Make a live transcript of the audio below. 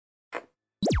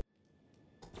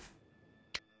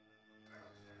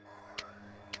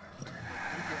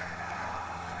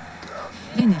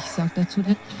Ich sag dazu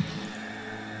dann.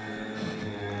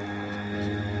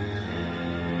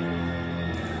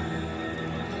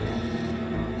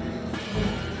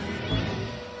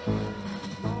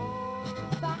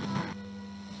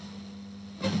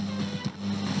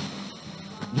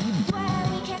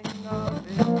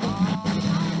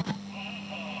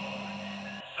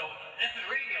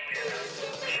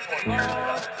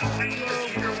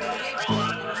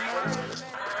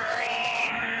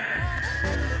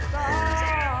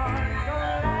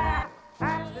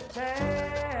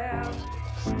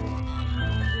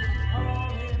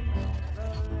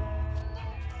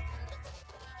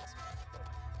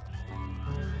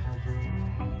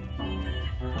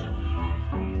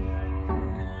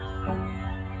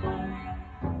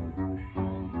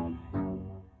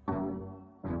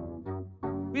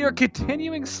 We are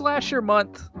continuing Slasher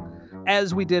Month.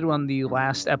 As we did on the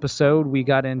last episode, we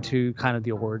got into kind of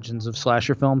the origins of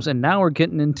slasher films, and now we're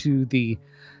getting into the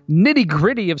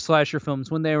nitty-gritty of slasher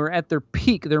films when they were at their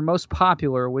peak, their most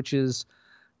popular, which is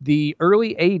the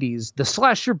early 80s, the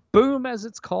slasher boom, as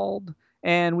it's called.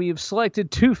 And we have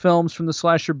selected two films from the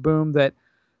slasher boom that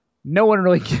no one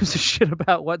really gives a shit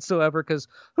about whatsoever, because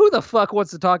who the fuck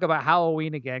wants to talk about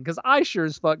Halloween again? Because I sure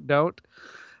as fuck don't.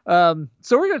 So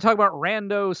we're going to talk about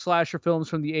rando slasher films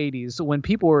from the 80s, when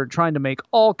people were trying to make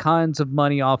all kinds of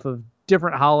money off of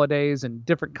different holidays and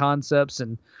different concepts,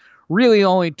 and really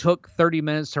only took 30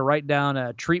 minutes to write down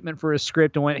a treatment for a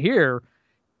script and went, here,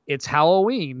 it's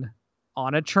Halloween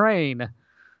on a train.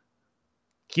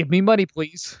 Give me money,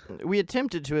 please. We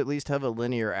attempted to at least have a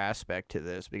linear aspect to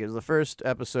this, because the first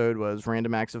episode was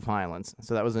Random Acts of Violence.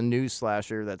 So that was a new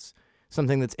slasher that's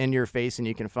something that's in your face and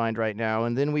you can find right now.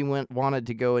 And then we wanted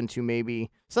to go into maybe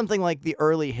something like the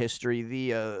early history,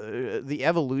 the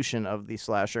evolution of the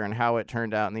slasher and how it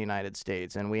turned out in the United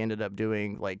States. And we ended up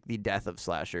doing like the death of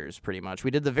slashers, pretty much.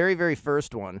 We did the very, very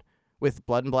first one with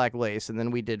Blood and Black Lace, and then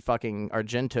we did fucking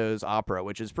Argento's Opera,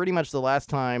 which is pretty much the last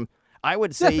time I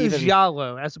would say Definitely even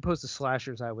giallo as opposed to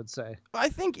slashers, I would say. I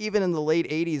think even in the late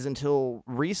 80s until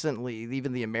recently,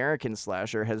 even the American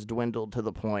slasher has dwindled to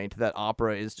the point that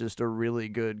opera is just a really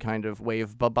good kind of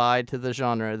wave bye-bye to the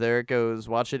genre. There it goes.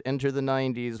 Watch it enter the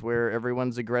 90s where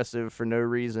everyone's aggressive for no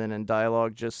reason and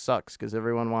dialogue just sucks because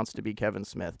everyone wants to be Kevin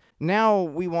Smith. Now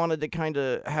we wanted to kind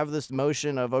of have this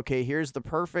motion of, okay, here's the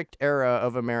perfect era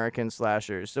of American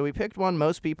slashers. So we picked one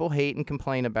most people hate and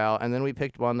complain about, and then we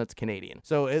picked one that's Canadian.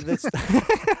 So it's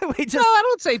we just... No, I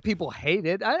don't say people hate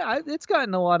it. It's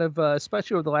gotten a lot of,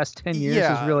 especially over the last 10 years,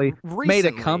 has really made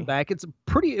a comeback. It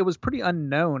was pretty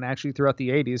unknown actually throughout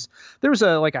the 80s. There was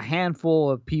a handful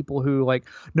of people who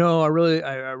no, I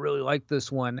really like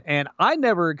this one, and I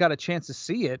never got a chance to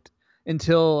see it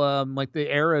until the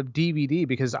era of DVD,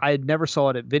 because I had never saw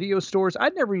it at video stores.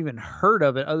 I'd never even heard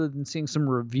of it other than seeing some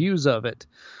reviews of it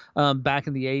back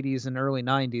in the 80s and early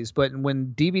 90s. But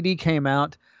when DVD came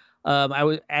out,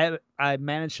 I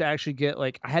managed to actually get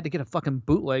I had to get a fucking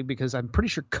bootleg, because I'm pretty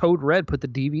sure Code Red put the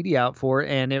DVD out for it,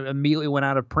 and it immediately went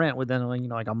out of print within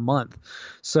a month.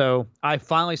 So I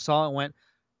finally saw it and went,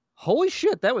 holy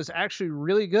shit, that was actually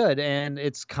really good. And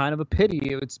it's kind of a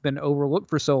pity it's been overlooked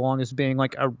for so long as being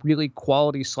a really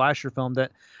quality slasher film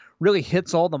that really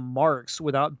hits all the marks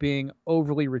without being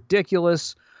overly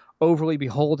ridiculous, overly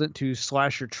beholden to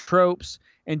slasher tropes,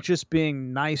 and just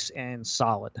being nice and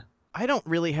solid. I don't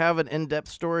really have an in-depth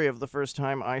story of the first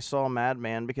time I saw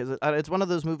Madman, because it's one of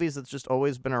those movies that's just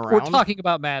always been around. We're talking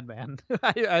about Madman.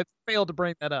 I failed to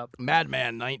bring that up.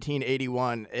 Madman,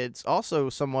 1981. It's also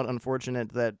somewhat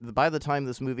unfortunate that by the time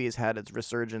this movie has had its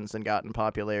resurgence and gotten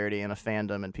popularity and a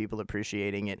fandom and people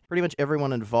appreciating it, pretty much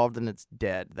everyone involved in it's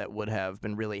dead that would have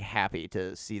been really happy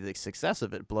to see the success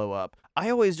of it blow up. I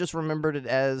always just remembered it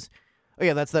as... oh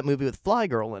yeah, that's that movie with Fly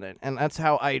Girl in it, and that's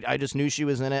how I just knew she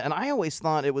was in it, and I always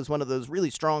thought it was one of those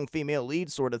really strong female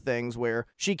lead sort of things where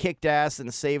she kicked ass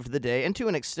and saved the day, and to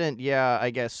an extent, yeah, I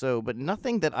guess so, but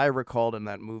nothing that I recalled in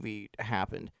that movie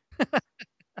happened.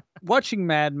 Watching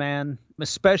Madman,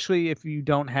 especially if you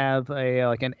don't have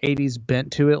an 80s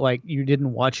bent to it, you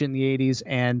didn't watch it in the 80s,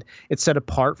 and it's set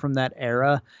apart from that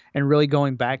era, and really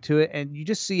going back to it, and you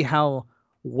just see how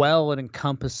well it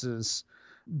encompasses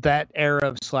that era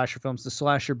of slasher films, the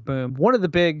slasher boom. One of the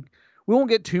big, we won't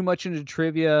get too much into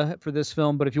trivia for this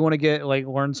film, but if you want to get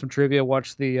learn some trivia,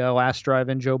 watch the Last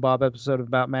Drive-In Joe Bob episode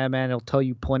about Madman. It'll tell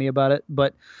you plenty about it.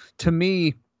 But to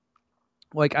me,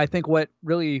 I think what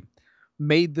really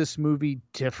made this movie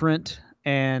different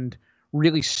and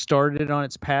really started it on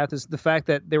its path is the fact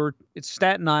that it's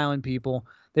Staten Island people.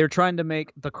 They were trying to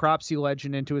make the Cropsey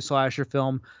Legend into a slasher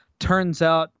film. Turns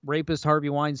out rapist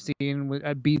Harvey Weinstein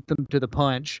beat them to the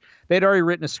punch. They'd already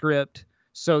written a script.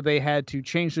 So they had to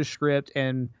change the script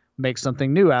and make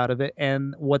something new out of it.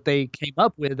 And what they came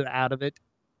up with out of it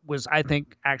was, I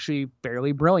think, actually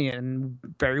fairly brilliant and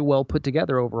very well put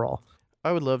together overall.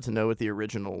 I would love to know what the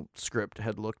original script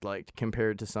had looked like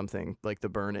compared to something like The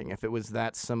Burning. If it was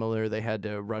that similar, they had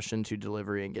to rush into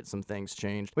delivery and get some things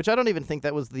changed, which I don't even think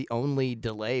that was the only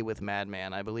delay with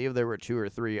Madman. I believe there were 2 or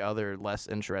 3 other less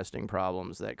interesting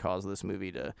problems that caused this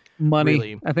movie to money.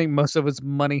 Really... I think most of it's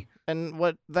money. And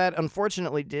what that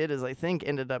unfortunately did is I think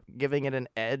ended up giving it an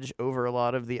edge over a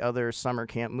lot of the other summer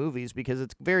camp movies, because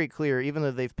it's very clear, even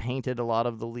though they've painted a lot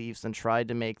of the leaves and tried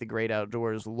to make the great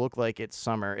outdoors look like it's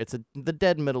summer, it's the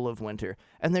dead middle of winter.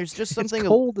 And there's just something... It's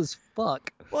cold as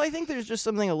fuck. Well, I think there's just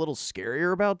something a little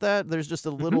scarier about that. There's just a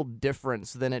little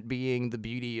difference than it being the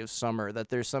beauty of summer, that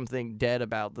there's something dead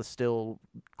about the still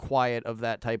quiet of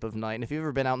that type of night. And if you've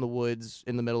ever been out in the woods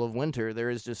in the middle of winter, there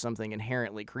is just something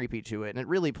inherently creepy to it, and it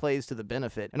really plays to the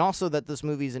benefit. And also that this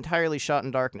movie is entirely shot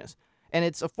in darkness. And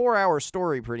it's a 4-hour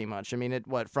story pretty much. I mean,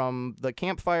 from the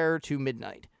campfire to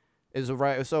midnight is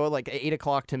right, so like 8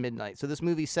 o'clock to midnight. So this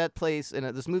movie is set place in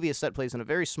a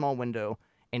very small window,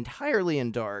 entirely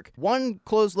in dark, one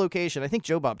closed location. I think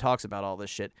Joe Bob talks about all this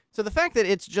shit. So the fact that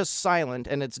it's just silent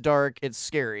and it's dark, it's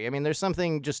scary. I mean, there's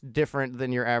something just different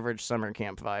than your average summer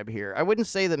camp vibe here. I wouldn't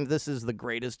say that this is the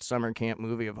greatest summer camp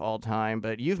movie of all time,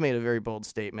 but you've made a very bold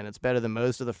statement. It's better than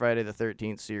most of the Friday the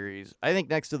 13th series. I think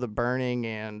next to The Burning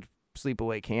and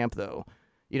Sleepaway Camp, though,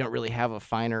 you don't really have a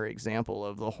finer example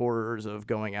of the horrors of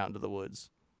going out into the woods.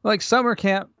 Like summer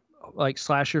camp, like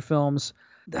slasher films,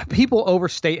 people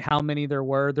overstate how many there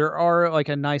were. There are like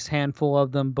a nice handful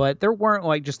of them, but there weren't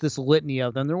like just this litany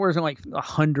of them. There wasn't like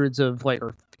hundreds of like,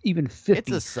 or even 50 it's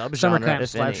a subgenre, summer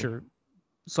camp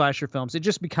slasher films. It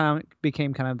just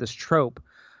became kind of this trope.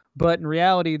 But in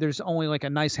reality, there's only like a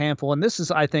nice handful. And this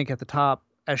is, I think, at the top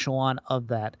echelon of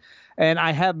that. And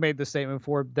I have made the statement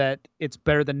before that it's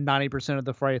better than 90% of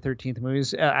the Friday the 13th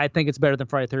movies. I think it's better than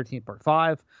Friday the 13th Part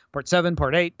 5, Part 7,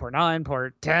 Part 8, Part 9,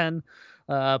 Part 10,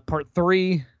 Part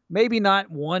 3. Maybe not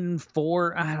 1,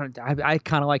 4. I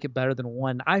kind of like it better than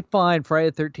 1. I find Friday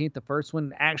the 13th, the first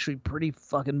one, actually pretty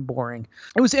fucking boring.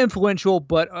 It was influential,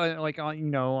 but in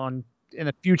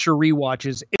the future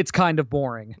rewatches, it's kind of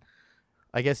boring.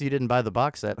 I guess you didn't buy the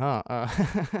box set, huh?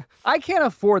 I can't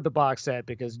afford the box set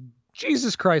because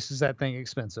Jesus Christ, is that thing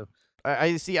expensive.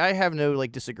 I see. I have no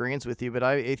disagreements with you, but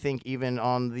I think even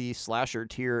on the slasher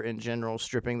tier in general,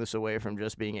 stripping this away from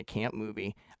just being a camp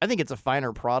movie, I think it's a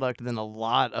finer product than a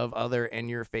lot of other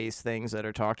in-your-face things that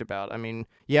are talked about. I mean,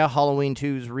 yeah, Halloween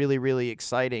 2 is really, really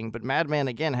exciting, but Madman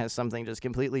again has something just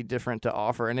completely different to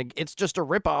offer, and it's just a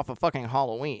ripoff of fucking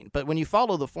Halloween. But when you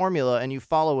follow the formula and you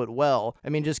follow it well, I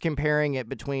mean, just comparing it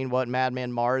between what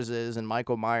Madman Mars is and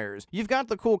Michael Myers, you've got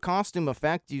the cool costume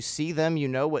effect. You see them, you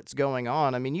know what's going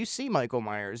on. I mean, you see Michael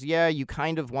Myers. Yeah, you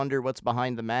kind of wonder what's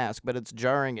behind the mask, but it's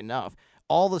jarring enough.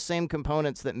 All the same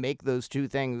components that make those two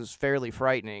things fairly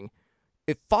frightening,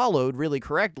 if followed really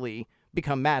correctly,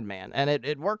 become Madman. And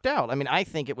it worked out. I mean, I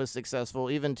think it was successful,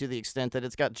 even to the extent that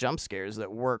it's got jump scares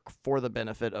that work for the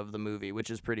benefit of the movie, which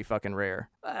is pretty fucking rare.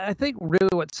 I think really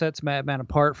what sets Madman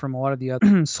apart from a lot of the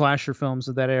other slasher films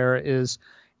of that era is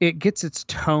it gets its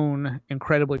tone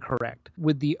incredibly correct.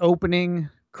 With the opening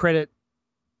credit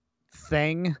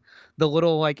thing, the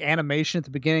little animation at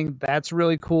the beginning, that's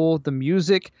really cool. The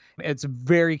music, it's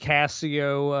very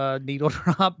Casio needle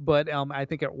drop, but I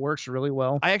think it works really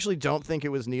well. I actually don't think it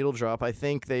was needle drop. I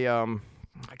think they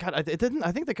it didn't.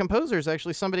 I think the composer is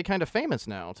actually somebody kind of famous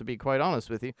now, to be quite honest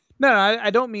with you. No, I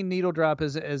don't mean needle drop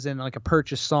as in like a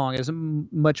purchased song. It's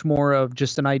much more of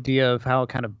just an idea of how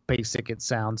kind of basic it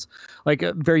sounds, like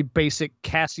a very basic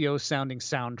Casio sounding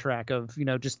soundtrack of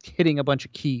just hitting a bunch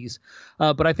of keys.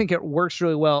 But I think it works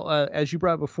really well. As you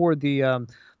brought up before, the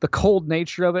cold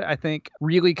nature of it, I think,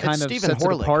 really kind of sets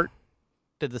it apart.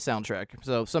 Did the soundtrack,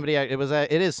 so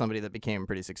it is somebody that became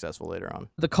pretty successful later on.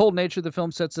 The cold nature of the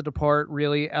film sets it apart,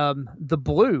 really. The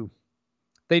blue,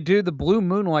 they do the blue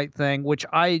moonlight thing, which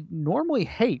I normally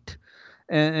hate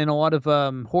in a lot of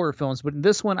horror films, but in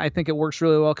this one I think it works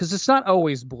really well because it's not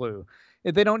always blue.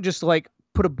 They don't just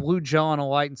put a blue gel on a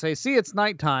light and say, see, it's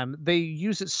nighttime. They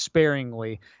use it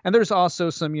sparingly, and there's also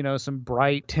some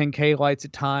bright 10K lights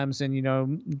at times,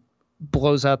 and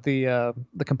blows out the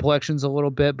complexions a little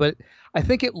bit, but I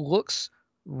think it looks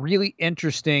really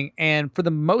interesting. And for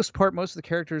the most part, most of the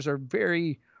characters are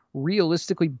very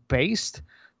realistically based.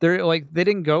 They're they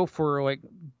didn't go for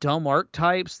dumb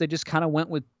archetypes. They just kind of went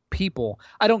with people.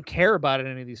 I don't care about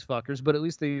any of these fuckers, but at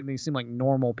least they seem like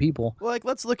normal people. Well, like,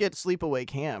 let's look at Sleepaway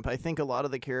Camp. I think a lot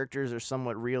of the characters are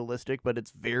somewhat realistic, but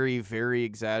it's very, very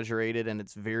exaggerated, and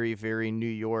it's very, very New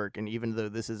York. And even though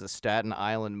this is a Staten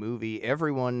Island movie,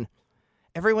 everyone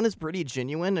is pretty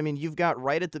genuine. I mean, you've got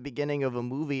right at the beginning of a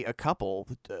movie a couple,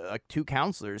 two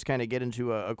counselors kind of get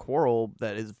into a quarrel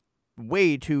that is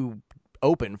way too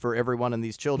open for everyone and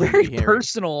these children. Very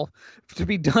personal to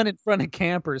be done in front of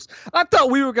campers. I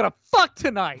thought we were gonna fuck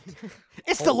tonight.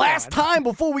 It's the last time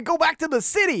before we go back to the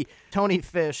city. Tony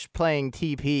Fish playing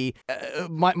TP.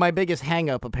 My biggest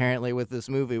hang-up, apparently, with this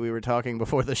movie, we were talking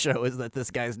before the show, is that this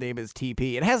guy's name is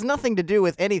TP. It has nothing to do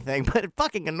with anything, but it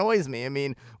fucking annoys me. I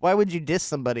mean, why would you diss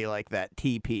somebody like that,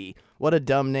 TP? What a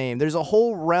dumb name. There's a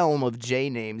whole realm of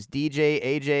J names. DJ,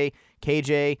 AJ,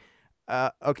 KJ.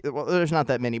 Okay, well, there's not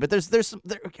that many, but there's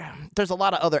a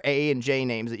lot of other A and J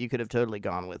names that you could have totally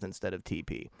gone with instead of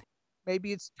TP.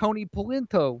 Maybe it's Tony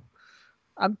Polinto.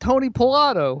 I'm Tony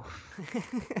Pilato.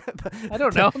 I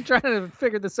don't know. I'm trying to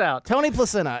figure this out. Tony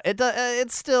Placenta.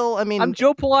 It's still, I mean... I'm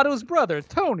Joe Pilato's brother,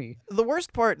 Tony. The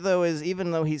worst part, though, is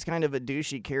even though he's kind of a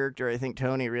douchey character, I think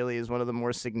Tony really is one of the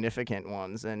more significant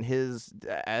ones. And his,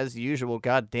 as usual,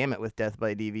 God damn it with Death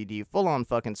by DVD, full-on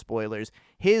fucking spoilers,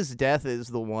 his death is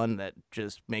the one that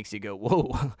just makes you go,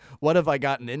 whoa, what have I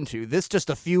gotten into? This just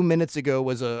a few minutes ago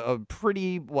was a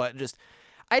pretty,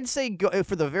 I'd say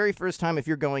for the very first time, if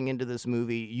you're going into this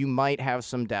movie, you might have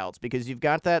some doubts because you've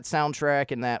got that soundtrack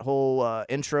and that whole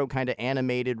intro kind of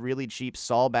animated, really cheap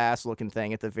Saul Bass looking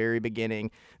thing at the very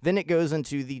beginning. Then it goes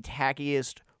into the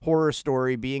tackiest horror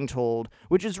story being told,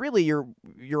 which is really your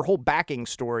whole backing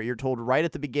story. You're told right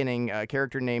at the beginning, a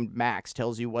character named Max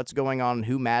tells you what's going on and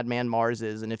who Madman Mars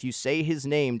is, and if you say his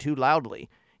name too loudly,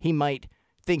 he might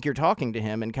think you're talking to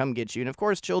him and come get you. And of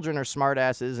course, children are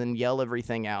smartasses and yell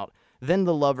everything out. Then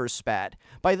the lovers spat.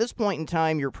 By this point in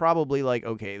time, you're probably like,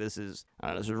 okay, this is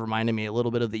reminding me a little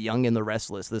bit of The Young and the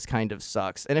Restless. This kind of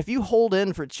sucks. And if you hold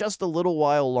in for just a little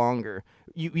while longer,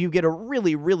 you get a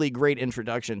really, really great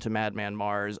introduction to Madman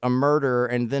Mars, a murder,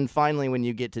 and then finally when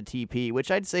you get to TP,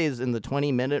 which I'd say is in the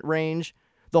 20-minute range,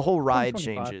 the whole ride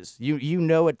changes. You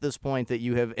know at this point that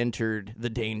you have entered the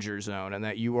danger zone and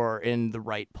that you are in the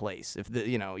right place. If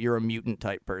you're a mutant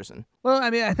type person. Well, I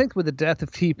mean, I think with the death of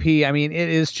TP, I mean,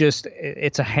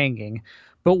 it's a hanging.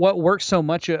 But what works so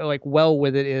much well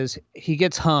with it is he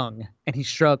gets hung and he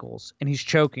struggles and he's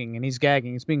choking and he's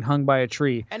gagging. He's being hung by a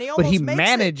tree, and he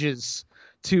manages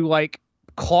to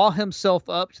claw himself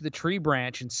up to the tree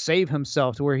branch and save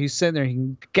himself to where he's sitting there. He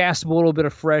can gasp a little bit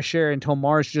of fresh air until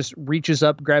Mars just reaches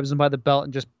up, grabs him by the belt,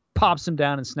 and just pops him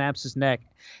down and snaps his neck.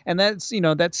 And that's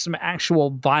some actual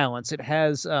violence. It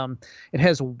has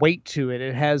weight to it.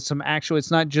 It has some actual.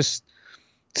 It's not just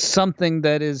something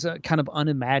that is kind of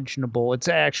unimaginable. It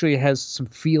actually has some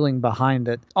feeling behind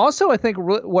it. Also, I think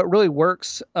what really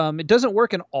works, it doesn't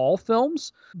work in all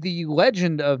films. The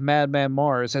legend of Madman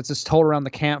Mars, as it's told around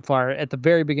the campfire at the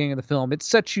very beginning of the film, it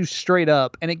sets you straight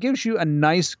up and it gives you a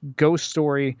nice ghost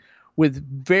story with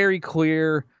very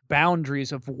clear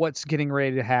boundaries of what's getting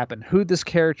ready to happen, who this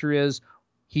character is.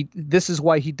 This is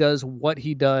why he does what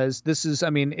he does.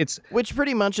 Which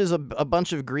pretty much is a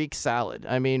bunch of Greek salad.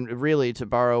 I mean, really, to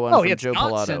borrow one from Joe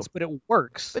Pilato. But it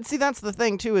works. But see, that's the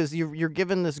thing too, is you're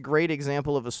given this great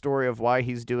example of a story of why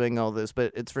he's doing all this,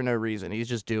 but it's for no reason. He's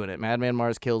just doing it. Madman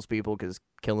Mars kills people because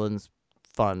killing's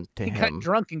fun to him. He got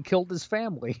drunk and killed his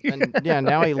family. And yeah,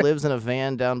 now he lives in a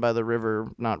van down by the river.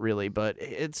 Not really, but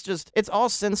it's all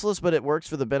senseless, but it works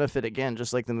for the benefit, again,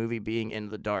 just like the movie being in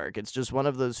the dark. It's just one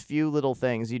of those few little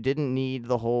things. You didn't need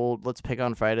the whole, let's pick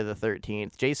on Friday the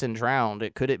 13th. Jason drowned.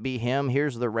 Could it be him?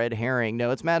 Here's the red herring.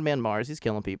 No, it's Madman Mars. He's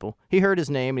killing people. He heard his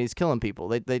name and he's killing people.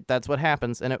 That's what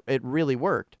happens, and it really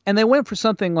worked. And they went for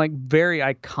something very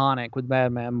iconic with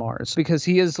Madman Mars because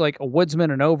he is like a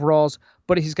woodsman in overalls,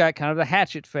 but he's got kind of the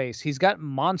hatchet face. He's got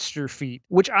monster feet,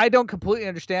 which I don't completely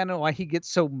understand why he gets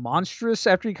so monstrous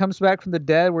after he comes back from the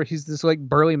dead, where he's this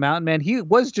burly mountain man. He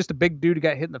was just a big dude who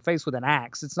got hit in the face with an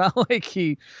axe. It's not like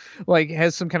he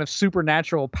has some kind of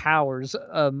supernatural powers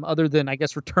other than, I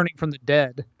guess, returning from the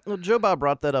dead. Well, Joe Bob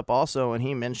brought that up also, and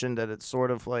he mentioned that it's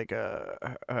sort of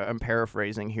I'm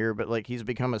paraphrasing here, but he's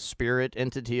become a spirit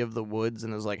entity of the woods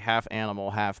and is half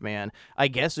animal, half man. I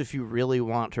guess if you really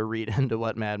want to read into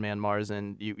what Madman Mars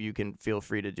and you can feel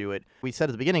free to do it. We said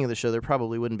at the beginning of the show there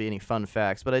probably wouldn't be any fun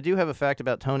facts, but I do have a fact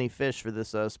about Tony Fish for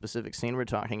this specific scene we're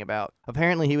talking about.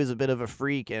 Apparently he was a bit of a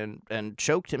freak and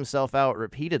choked himself out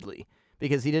repeatedly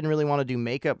because he didn't really want to do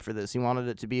makeup for this. He wanted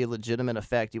it to be a legitimate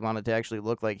effect. He wanted to actually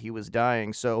look like he was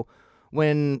dying. So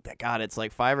when, God, it's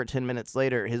like 5 or 10 minutes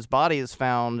later, his body is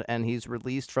found and he's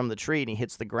released from the tree and he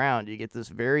hits the ground. You get this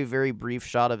very, very brief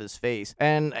shot of his face.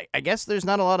 And I guess there's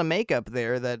not a lot of makeup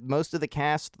there, that most of the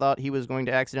cast thought he was going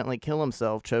to accidentally kill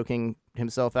himself, choking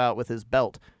himself out with his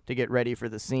belt to get ready for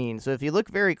the scene. So if you look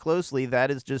very closely, that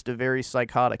is just a very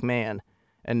psychotic man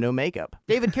and no makeup.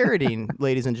 David Carradine,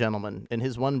 ladies and gentlemen, in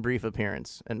his one brief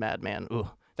appearance in Mad Men. Ooh,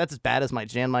 that's as bad as my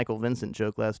Jan Michael Vincent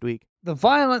joke last week. The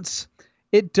violence,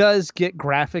 it does get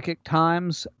graphic at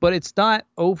times, but it's not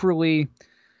overly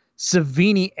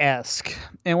Savini-esque.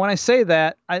 And when I say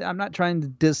that, I'm not trying to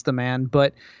diss the man,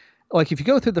 but like if you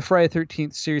go through the Friday the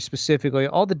 13th series specifically,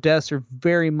 all the deaths are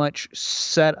very much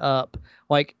set up.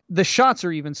 Like the shots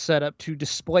are even set up to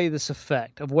display this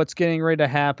effect of what's getting ready to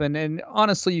happen. And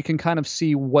honestly, you can kind of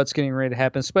see what's getting ready to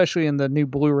happen, especially in the new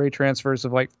Blu-ray transfers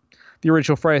of like the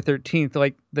original Friday the 13th.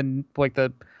 Like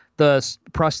the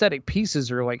prosthetic pieces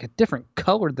are like a different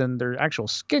color than their actual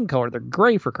skin color. They're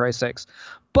gray, for Christ's sakes.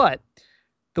 But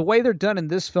the way they're done in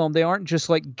this film, they aren't just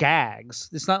like gags.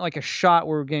 It's not like a shot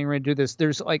where we're getting ready to do this.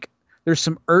 There's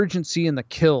some urgency in the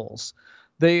kills.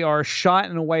 They are shot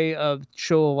in a way of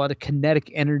show a lot of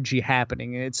kinetic energy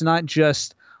happening. And it's not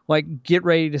just like get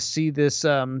ready to see this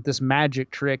this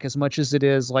magic trick as much as it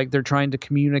is like they're trying to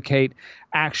communicate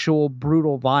actual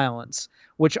brutal violence,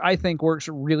 which I think works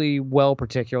really well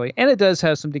particularly. And it does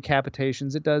have some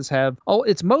decapitations. It does have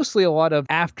it's mostly a lot of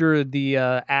after the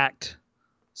act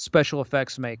special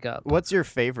effects makeup. What's your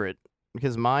favorite?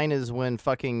 Because mine is when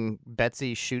fucking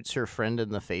Betsy shoots her friend in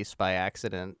the face by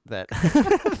accident.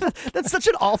 That's such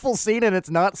an awful scene, and it's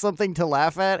not something to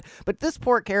laugh at. But this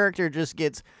poor character just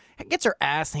gets her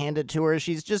ass handed to her.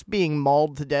 She's just being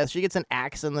mauled to death. She gets an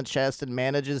axe in the chest and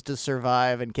manages to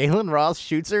survive. And Galen Ross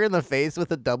shoots her in the face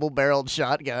with a double-barreled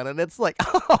shotgun. And it's like,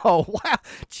 oh, wow,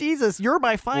 Jesus, you're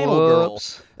my final girl.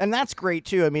 And that's great,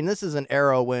 too. I mean, this is an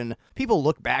era when people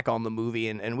look back on the movie,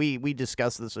 and we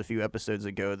discussed this a few episodes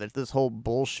ago, that this whole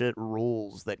bullshit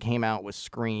rules that came out with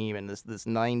Scream and this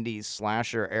 90s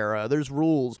slasher era, there's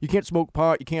rules. You can't smoke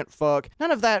pot, you can't fuck. None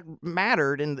of that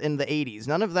mattered in the 80s.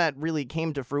 None of that really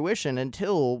came to fruition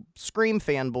until Scream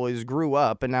fanboys grew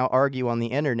up and now argue on the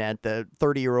internet that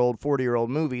 30-year-old,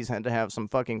 40-year-old movies had to have some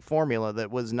fucking formula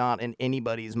that was not in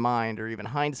anybody's mind or even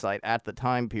hindsight at the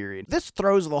time period. This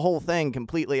throws the whole thing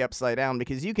completely upside down,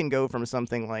 because you can go from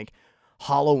something like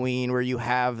Halloween, where you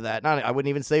have that, I wouldn't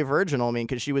even say virginal, I mean,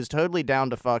 because she was totally down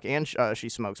to fuck, and she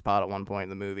smokes pot at one point in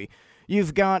the movie.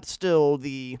 You've got still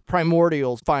the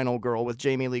primordial final girl with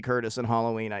Jamie Lee Curtis in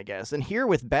Halloween, I guess. And here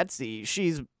with Betsy,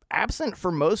 she's absent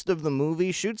for most of the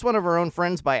movie, shoots one of her own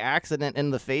friends by accident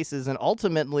in the faces, and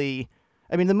ultimately,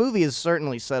 I mean, the movie is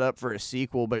certainly set up for a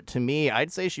sequel, but to me,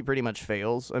 I'd say she pretty much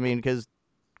fails. I mean, because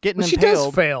getting impaled... She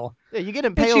does fail. Yeah, you get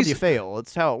impaled, you fail.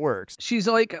 It's how it works. She's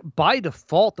like by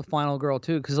default the final girl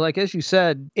too, because like as you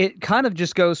said, it kind of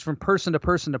just goes from person to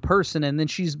person to person, and then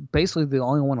she's basically the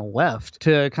only one left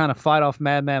to kind of fight off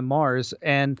Madman Mars.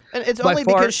 And it's only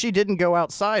because she didn't go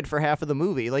outside for half of the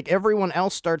movie. Like everyone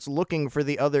else starts looking for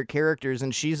the other characters,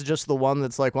 and she's just the one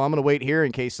that's like, well, I'm gonna wait here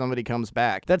in case somebody comes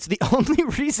back. That's the only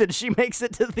reason she makes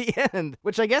it to the end.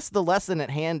 Which I guess the lesson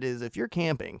at hand is, if you're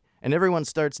camping and everyone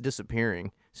starts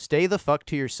disappearing, stay the fuck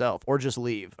to yourself or just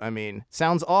leave. I mean,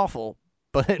 sounds awful,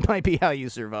 but it might be how you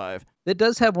survive. It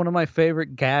does have one of my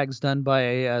favorite gags done by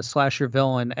a slasher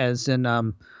villain, as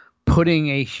in putting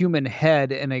a human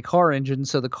head in a car engine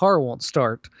so the car won't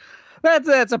start.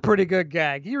 That's a pretty good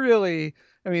gag. He really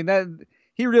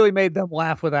made them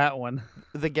laugh with that one.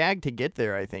 The gag to get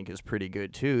there, I think, is pretty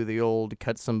good, too. The old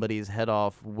cut somebody's head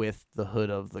off with the hood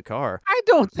of the car. I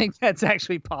don't think that's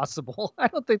actually possible. I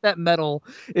don't think that metal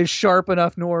is sharp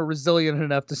enough nor resilient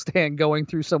enough to stand going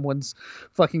through someone's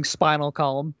fucking spinal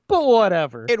column. But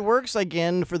whatever. It works,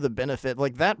 again, for the benefit.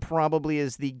 Like, that probably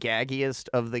is the gaggiest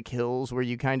of the kills, where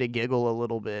you kind of giggle a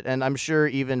little bit. And I'm sure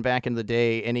even back in the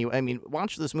day,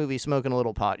 watch this movie smoking a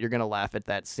little pot, you're going to laugh at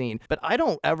that scene. But I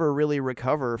don't ever really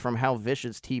recover from how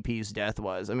vicious TP's death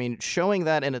was. I mean, showing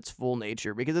that in its full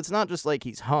nature, because it's not just like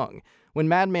he's hung. When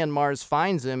Madman Mars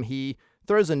finds him, he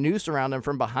throws a noose around him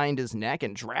from behind his neck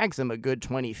and drags him a good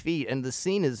 20 feet, and the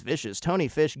scene is vicious. Tony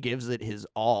Fish gives it his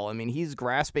all. I mean, he's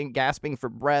gasping for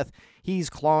breath.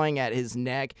 He's clawing at his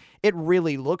neck. It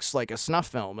really looks like a snuff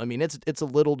film. I mean, it's a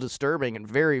little disturbing and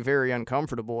very, very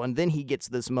uncomfortable, and then he gets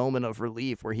this moment of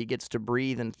relief where he gets to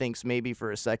breathe and thinks maybe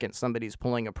for a second somebody's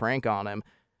pulling a prank on him,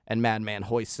 and Madman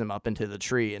hoists him up into the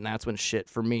tree, and that's when shit,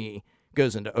 for me,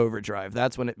 goes into overdrive.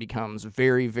 That's when it becomes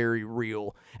very, very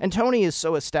real. And Tony is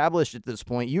so established at this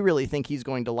point, you really think he's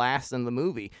going to last in the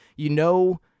movie. You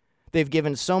know they've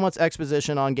given so much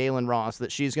exposition on Galen Ross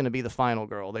that she's going to be the final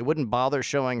girl. They wouldn't bother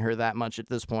showing her that much at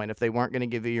this point if they weren't going to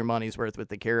give you your money's worth with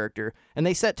the character. And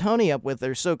they set Tony up with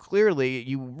her so clearly,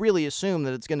 you really assume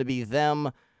that it's going to be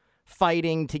them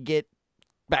fighting to get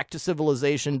back to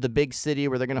civilization, the big city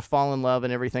where they're going to fall in love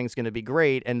and everything's going to be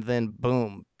great. And then,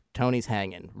 boom, Tony's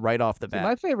hanging right off the bat.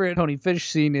 My favorite Tony Fish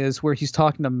scene is where he's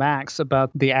talking to Max about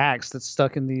the axe that's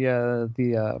stuck in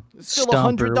the still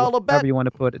stump $100 or bet. however you want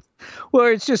to put it. Well,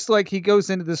 it's just like he goes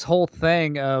into this whole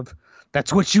thing of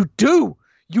that's what you do.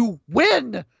 You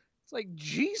win. It's like,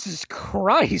 Jesus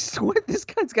Christ, what, this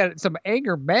guy's got some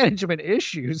anger management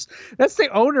issues. That's the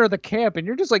owner of the camp, and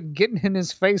you're just like getting in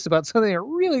his face about something that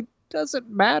really doesn't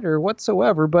matter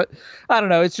whatsoever. But I don't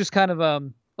know. It's just kind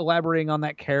of elaborating on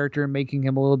that character and making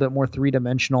him a little bit more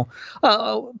three-dimensional.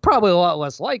 Probably a lot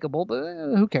less likable, but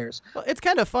who cares? Well, it's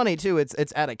kind of funny, too. It's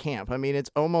at a camp. I mean,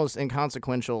 it's almost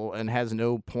inconsequential and has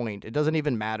no point. It doesn't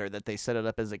even matter that they set it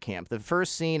up as a camp. The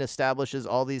first scene establishes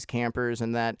all these campers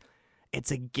and that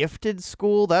it's a gifted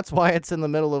school. That's why it's in the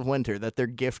middle of winter, that they're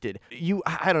gifted.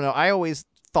 I don't know. I always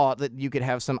thought that you could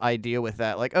have some idea with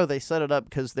that. Like, oh, they set it up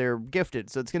because they're gifted.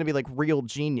 So it's going to be like Real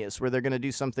Genius, where they're going to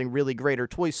do something really great, or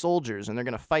Toy Soldiers, and they're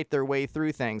going to fight their way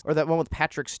through things. Or that one with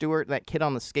Patrick Stewart, that kid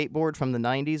on the skateboard from the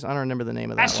 90s. I don't remember the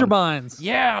name of that Masterminds. one.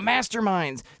 Yeah,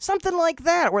 Masterminds. Something like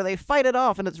that, where they fight it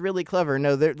off and it's really clever.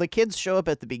 No, the kids show up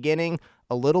at the beginning,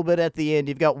 a little bit at the end.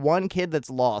 You've got one kid that's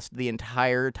lost the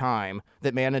entire time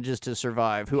that manages to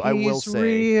survive, who I will say.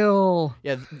 He's real.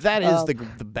 Yeah, that is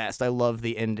the best. I love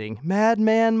the ending.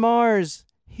 Madman Mars,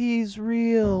 he's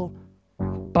real.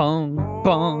 Bong,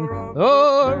 bong.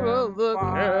 Oh, the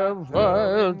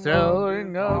campfire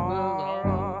telling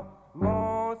of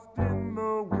lost in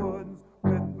the woods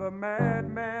with the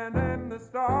madman and the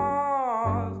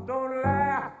stars. Don't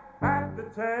laugh at the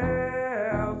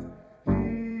tales.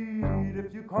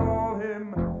 If you call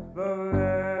him the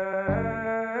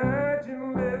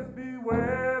legend lives,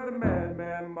 beware the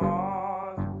madman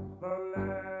Mars.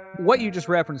 What you just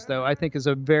referenced, though, I think is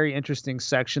a very interesting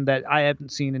section that I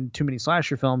haven't seen in too many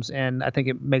slasher films, and I think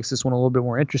it makes this one a little bit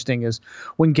more interesting, is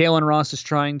when Galen Ross is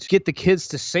trying to get the kids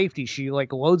to safety. She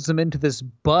like loads them into this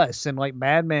bus, and like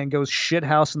Madman goes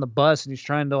shithouse in the bus, and he's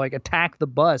trying to like attack the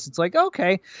bus. It's like,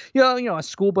 okay, you know, a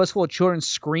school bus full of children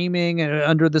screaming and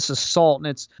under this assault, and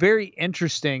it's very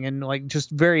interesting and like just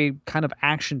very kind of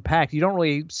action packed. You don't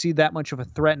really see that much of a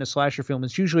threat in a slasher film.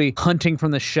 It's usually hunting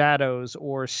from the shadows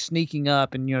or sneaking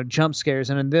up and, you know, jump scares.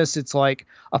 And in this, it's like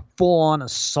a full-on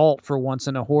assault for once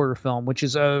in a horror film, which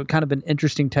is a kind of an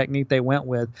interesting technique they went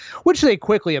with, which they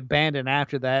quickly abandoned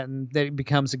after that. And it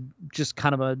becomes just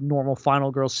kind of a normal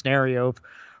final girl scenario of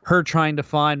her trying to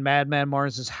find Madman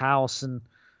Mars's house. And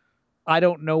I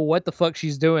don't know what the fuck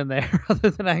she's doing there other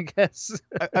than, I guess.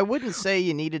 I wouldn't say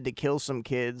you needed to kill some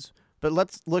kids, but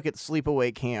let's look at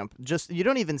Sleepaway Camp. Just, you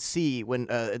don't even see when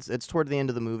it's toward the end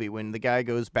of the movie when the guy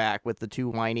goes back with the two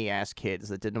whiny ass kids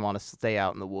that didn't want to stay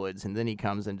out in the woods, and then he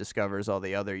comes and discovers all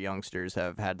the other youngsters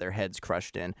have had their heads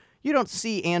crushed in. You don't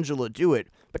see Angela do it,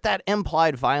 but that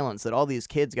implied violence that all these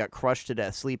kids got crushed to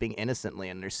death sleeping innocently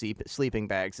in their sleeping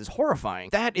bags is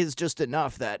horrifying. That is just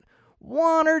enough that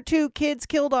one or two kids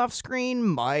killed off screen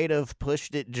might have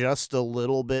pushed it just a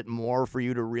little bit more for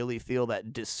you to really feel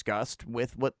that disgust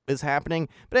with what is happening.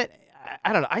 But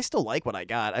I don't know. I still like what I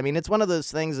got. I mean, it's one of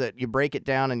those things that you break it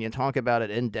down and you talk about it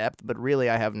in depth, but really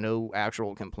I have no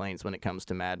actual complaints when it comes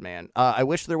to Madman. I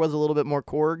wish there was a little bit more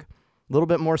Korg, a little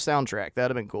bit more soundtrack.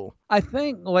 That'd have been cool. I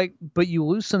think, but you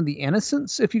lose some of the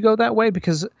innocence if you go that way,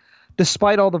 because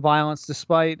despite all the violence,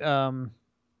 despite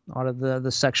out of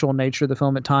the sexual nature of the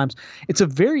film at times, it's a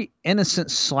very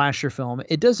innocent slasher film.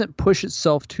 It doesn't push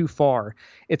itself too far.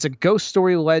 It's a ghost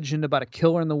story legend about a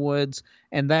killer in the woods,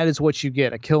 and that is what you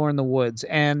get, a killer in the woods.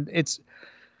 And it's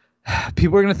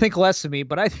people are going to think less of me,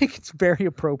 but I think it's very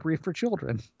appropriate for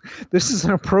children. This is an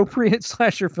appropriate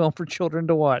slasher film for children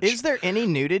to watch. Is there any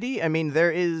nudity? I mean,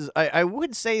 there is. I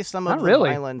would say some of the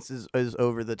violence is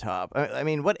over the top. I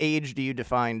mean, what age do you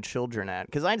define children at?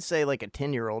 Because I'd say like a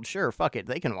 10-year-old, sure, fuck it,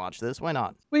 they can watch this. Why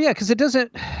not? Well, yeah, because it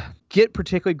doesn't get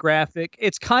particularly graphic.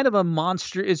 It's kind of a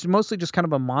monster. It's mostly just kind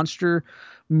of a monster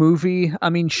movie. I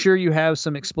mean, sure, you have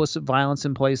some explicit violence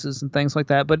in places and things like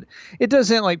that, but it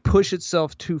doesn't like push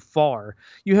itself too far.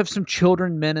 You have some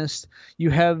children menaced. You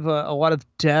have a lot of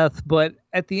death, but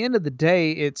at the end of the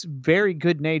day, it's very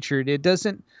good natured. It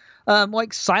doesn't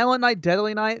like Silent Night,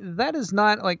 Deadly Night. That is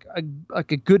not like a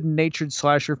good natured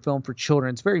slasher film for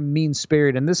children. It's very mean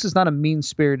spirited, and this is not a mean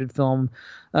spirited film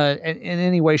in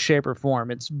any way, shape, or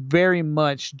form. It's very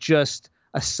much just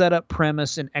a setup,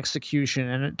 premise, and execution,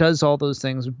 and it does all those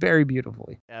things very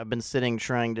beautifully. I've been sitting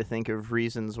trying to think of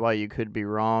reasons why you could be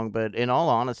wrong, but in all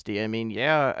honesty, I mean,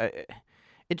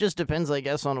 it just depends, I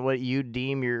guess, on what you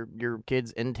deem your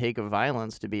kid's intake of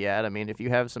violence to be at. I mean, if you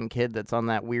have some kid that's on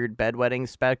that weird bedwetting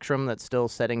spectrum that's still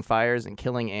setting fires and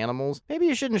killing animals, maybe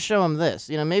you shouldn't show him this.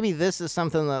 You know, maybe this is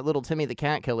something that little Timmy the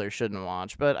Cat Killer shouldn't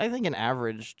watch, but I think an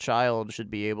average child should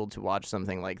be able to watch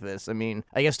something like this. I mean,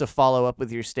 I guess to follow up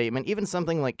with your statement, even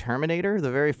something like Terminator,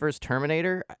 the very first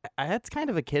Terminator, that's kind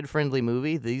of a kid-friendly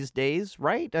movie these days,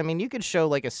 right? I mean, you could show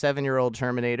like a 7-year-old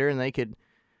Terminator and they could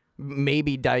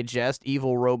maybe digest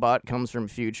evil robot comes from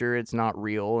future, it's not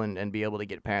real, and be able to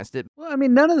get past it. Well, I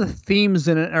mean, none of the themes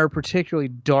in it are particularly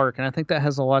dark, and I think that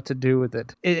has a lot to do with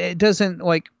it. It doesn't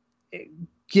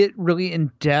get really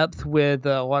in depth with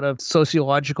a lot of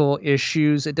sociological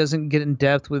issues. It doesn't get in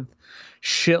depth with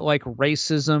shit like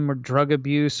racism or drug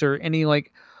abuse or any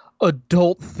like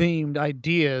adult themed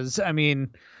ideas. I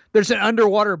mean, there's an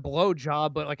underwater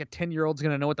blowjob, but like a 10-year-old's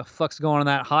going to know what the fuck's going on in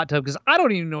that hot tub because I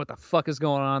don't even know what the fuck is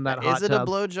going on in that hot tub. Is it a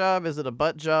blowjob? Is it a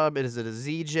butt job? Is it a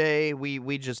ZJ?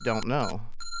 We just don't know.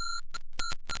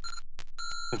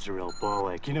 It's a real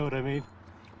ball ache, you know what I mean?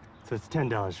 So it's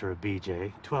 $10 for a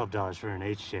BJ, $12 for an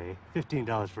HJ,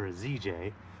 $15 for a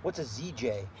ZJ. What's a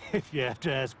ZJ? If you have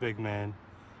to ask, big man,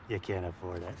 you can't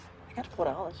afford it. I got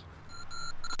 $4.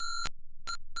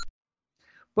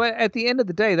 But at the end of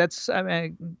the day, that's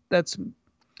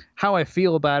how I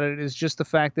feel about it, is just the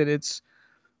fact that it's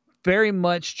very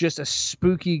much just a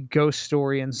spooky ghost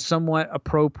story and somewhat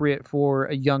appropriate for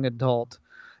a young adult.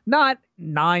 Not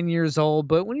 9 years old,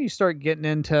 but when you start getting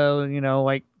into,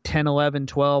 like 10, 11,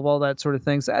 12, all that sort of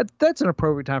things, that's an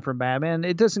appropriate time for Batman.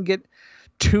 It doesn't get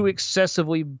too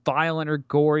excessively violent or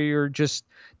gory or just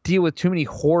deal with too many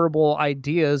horrible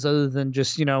ideas other than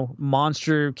just,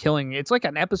 monster killing. It's like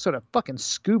an episode of fucking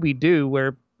Scooby-Doo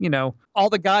where, all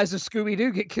the guys of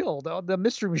Scooby-Doo get killed. The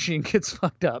Mystery Machine gets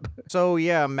fucked up. So,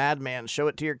 yeah, Madman, show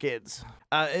it to your kids.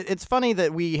 It's funny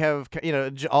that we have,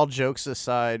 all jokes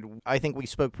aside, I think we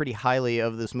spoke pretty highly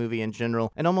of this movie in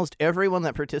general, and almost everyone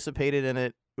that participated in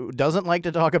it doesn't like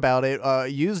to talk about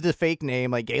it, used a fake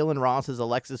name, like Galen Ross is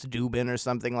Alexis Dubin or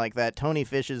something like that. Tony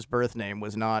Fish's birth name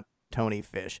was not Tony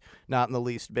Fish, not in the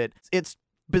least bit. It's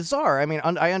bizarre. I mean,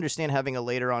 I understand having a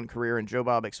later on career, and Joe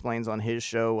Bob explains on his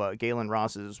show Galen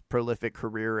Ross's prolific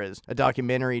career as a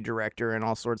documentary director and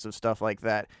all sorts of stuff like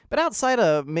that. But outside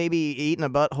of maybe eating a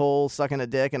butthole, sucking a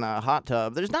dick in a hot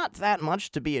tub, there's not that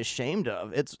much to be ashamed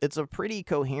of. It's a pretty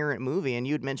coherent movie, and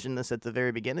you'd mentioned this at the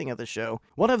very beginning of the show.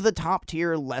 One of the top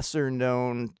tier, lesser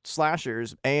known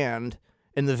slashers, and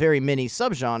in the very mini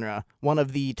subgenre, one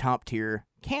of the top tier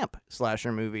camp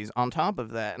slasher movies on top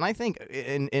of that. And I think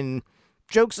in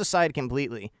jokes aside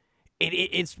completely,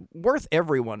 it's worth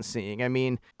everyone seeing. I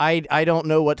mean, I don't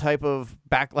know what type of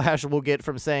backlash we'll get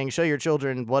from saying show your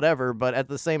children whatever, but at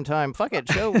the same time, fuck it,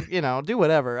 show, do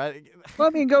whatever. Well,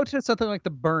 I mean, go to something like The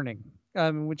Burning,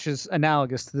 which is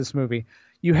analogous to this movie.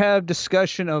 You have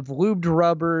discussion of lubed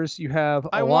rubbers. You have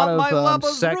a lot of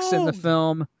sex in the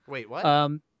film. Wait,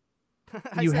 what?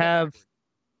 You have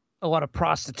a lot of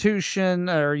prostitution,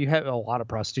 or you have a lot of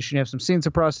prostitution. You have some scenes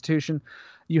of prostitution.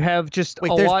 You have just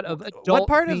a lot of adult. What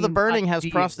part of The Burning has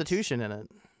prostitution in it?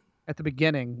 At the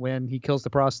beginning, when he kills the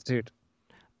prostitute.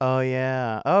 Oh,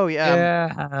 yeah.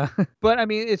 Yeah. But, I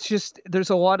mean, it's just, there's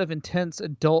a lot of intense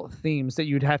adult themes that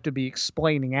you'd have to be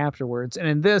explaining afterwards. And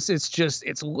in this,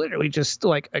 it's literally just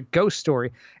like a ghost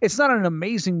story. It's not an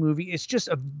amazing movie. It's just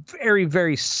a very,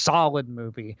 very solid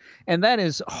movie. And that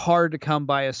is hard to come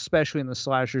by, especially in the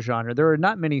slasher genre. There are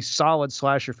not many solid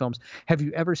slasher films. Have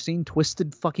you ever seen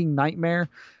Twisted Fucking Nightmare?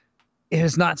 It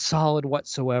is not solid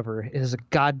whatsoever. It is a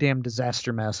goddamn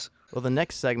disaster mess. Well, the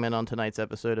next segment on tonight's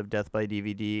episode of Death by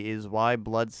DVD is why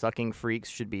blood-sucking freaks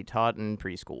should be taught in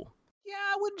preschool. Yeah,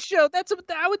 I wouldn't show.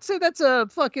 I would say that's a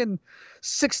fucking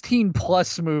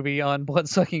 16-plus movie on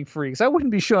blood-sucking freaks. I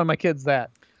wouldn't be showing my kids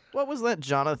that. What was that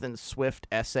Jonathan Swift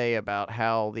essay about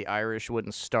how the Irish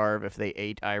wouldn't starve if they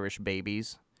ate Irish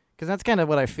babies? Because that's kind of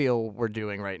what I feel we're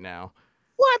doing right now.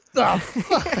 What the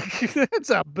fuck?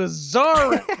 That's a bizarre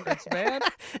reference, man.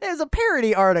 It was a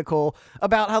parody article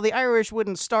about how the Irish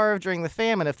wouldn't starve during the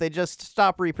famine if they just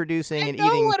stopped reproducing and eating.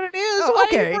 I know what it is. Oh, Why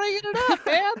okay. are you bringing it up,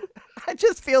 man? I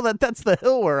just feel that that's the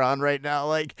hill we're on right now.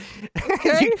 Like,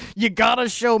 okay. you gotta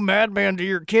show Madman to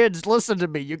your kids. Listen to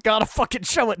me. You gotta fucking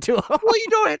show it to them. Well, you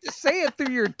don't have to say it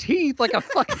through your teeth like a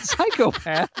fucking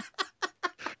psychopath.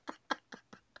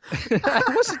 I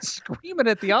wasn't screaming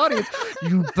at the audience.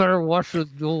 You better watch it,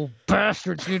 you little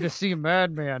bastards need to see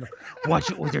Madman. Watch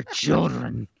it with your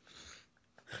children.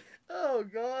 Oh,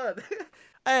 God.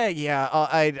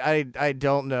 I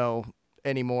don't know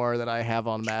anymore that I have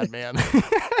on Madman.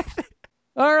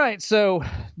 All right, so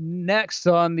next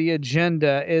on the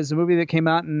agenda is a movie that came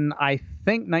out in, I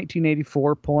think,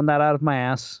 1984. Pulling that out of my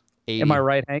ass. 80. Am I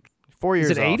right, Hank? 4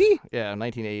 years Is it off. 80? Yeah,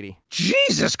 1980.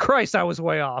 Jesus Christ, I was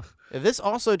way off. This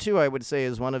also, too, I would say,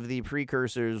 is one of the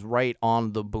precursors right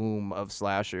on the boom of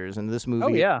slashers. And this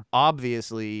movie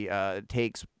obviously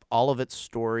takes all of its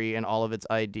story and all of its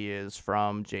ideas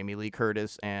from Jamie Lee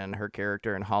Curtis and her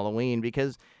character in Halloween,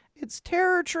 because it's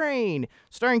Terror Train,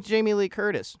 starring Jamie Lee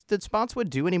Curtis. Did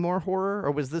Spotswood do any more horror, or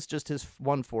was this just his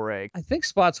one foray? I think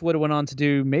Spotswood went on to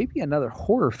do maybe another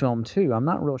horror film, too. I'm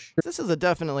not real sure. This is a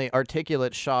definitely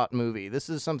articulate shot movie. This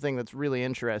is something that's really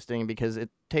interesting because it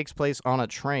takes place on a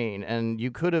train, and you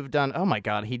could have done, oh my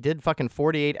god, he did fucking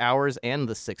 48 hours and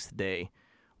the 6th day.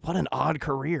 What an odd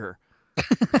career.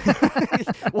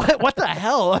 What the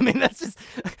hell? I mean, that's just,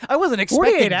 I wasn't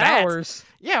expecting 48 that. hours?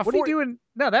 Yeah. What are you doing?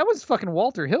 No, that was fucking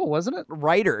Walter Hill, wasn't it?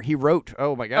 Writer. He wrote.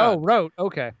 Oh my god. Oh, wrote.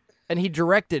 Okay. And he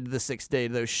directed the 6th day,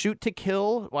 though. Shoot to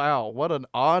Kill. Wow, what an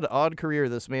odd career.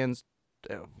 This man's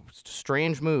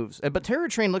strange moves. But Terror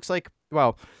Train looks like,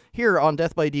 well, here on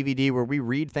Death by DVD, where we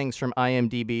read things from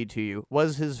IMDb to you,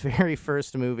 was his very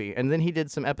first movie. And then he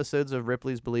did some episodes of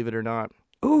Ripley's Believe It or Not.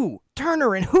 Ooh,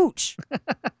 Turner and Hooch.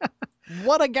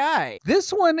 What a guy.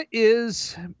 This one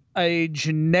is a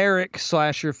generic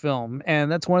slasher film,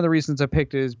 and that's one of the reasons I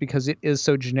picked it, is because it is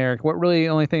so generic. What really, the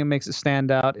only thing that makes it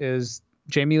stand out is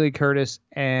Jamie Lee Curtis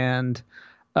and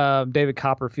David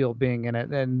Copperfield being in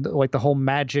it, and like the whole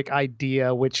magic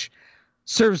idea, which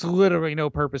serves literally no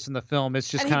purpose in the film. It's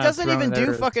just, and he doesn't even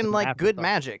do fucking like good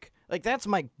magic. Like, that's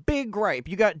my big gripe.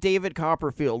 You got David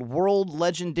Copperfield, world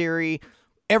legendary,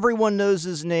 everyone knows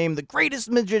his name, the greatest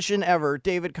magician ever,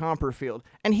 David Copperfield.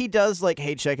 And he does like,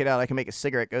 hey, check it out. I can make a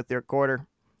cigarette go through a quarter.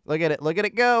 Look at it. Look at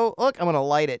it go. Look, I'm going to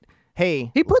light it.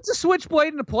 Hey. He puts a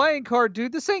switchblade in a playing card,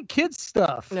 dude. This ain't kids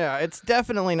stuff. Yeah, it's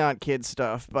definitely not kids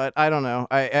stuff, but I don't know.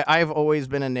 I've always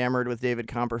been enamored with David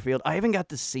Copperfield. I even got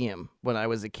to see him when I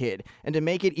was a kid. And to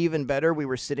make it even better, we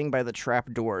were sitting by the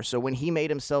trap door. So when he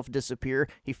made himself disappear,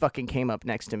 he fucking came up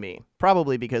next to me.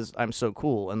 Probably because I'm so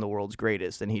cool and the world's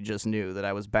greatest, and he just knew that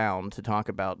I was bound to talk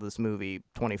about this movie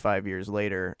 25 years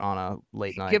later on a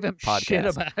late night Give him podcast. Shit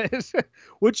about it.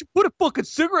 Would you put a fucking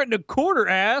cigarette in a corner,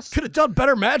 ass? Could have done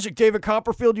better magic, David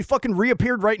Copperfield. You fucking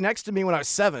reappeared right next to me when I was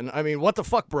 7. I mean, what the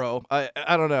fuck, bro?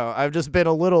 I don't know. I've just been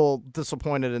a little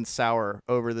disappointed and sour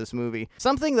over this movie.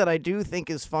 Something that I do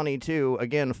think is funny, too,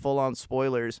 again, full-on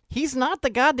spoilers, he's not the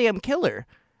goddamn killer.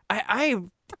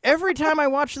 Every time I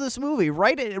watch this movie,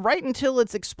 right until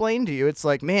it's explained to you, it's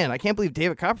like, man, I can't believe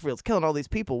David Copperfield's killing all these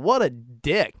people. What a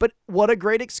dick. But what a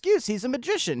great excuse. He's a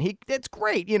magician. It's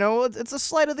great. You know, it's a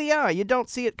sleight of the eye. You don't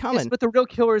see it coming. Yes, but the real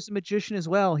killer is a magician as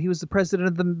well. He was the president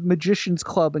of the Magicians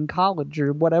Club in college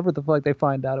or whatever the fuck they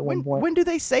find out at one point. When do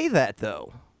they say that,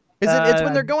 though? It's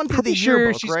when they're going through the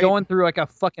yearbook, she's right? going through like a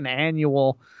fucking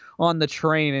annual on the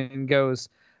train and goes,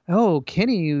 oh,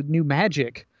 Kenny knew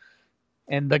magic.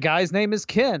 And the guy's name is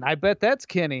Ken. I bet that's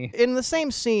Kenny. In the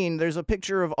same scene, there's a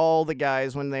picture of all the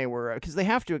guys when they were, because they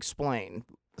have to explain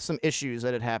some issues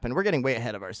that had happened. We're getting way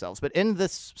ahead of ourselves. But in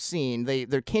this scene,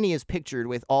 their Kenny is pictured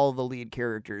with all the lead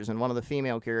characters, and one of the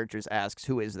female characters asks,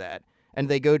 who is that? And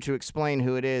they go to explain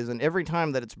who it is, and every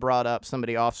time that it's brought up,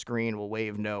 somebody off screen will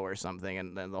wave no or something,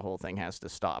 and then the whole thing has to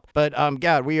stop. But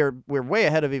God, we're way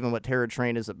ahead of even what Terror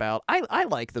Train is about. I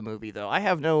like the movie though. I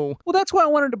have no. Well, that's why I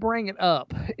wanted to bring it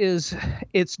up. Is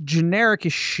it's generic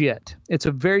as shit. It's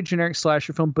a very generic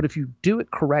slasher film, but if you do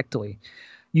it correctly,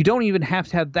 you don't even have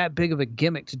to have that big of a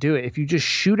gimmick to do it. If you just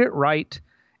shoot it right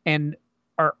and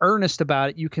are earnest about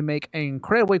it, you can make an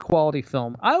incredibly quality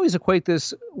film. I always equate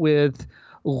this with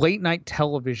late night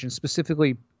television,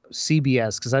 specifically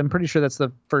CBS, because I'm pretty sure that's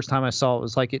the first time I saw it. It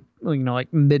was like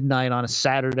like midnight on a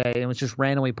Saturday, and it was just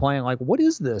randomly playing. Like, what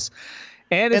is this?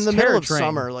 And it's in the middle of Train.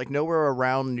 Summer, like nowhere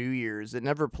around New Year's. It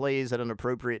never plays at an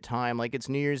appropriate time, like it's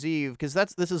New Year's Eve, because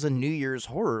this is a New Year's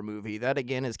horror movie. That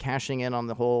again is cashing in on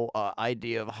the whole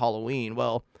idea of Halloween.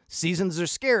 Well, seasons are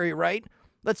scary, right?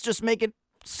 Let's just make it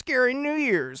scary New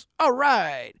Year's. All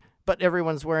right. But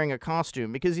everyone's wearing a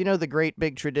costume because the great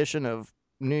big tradition of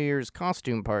New Year's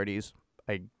costume parties,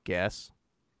 I guess.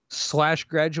 /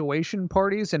 graduation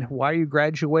parties, and why are you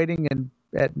graduating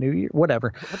at New Year?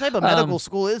 Whatever. What type of medical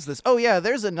school is this? Oh yeah,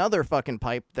 there's another fucking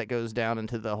pipe that goes down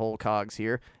into the whole cogs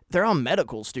here. They're all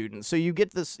medical students, so you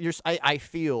get this. I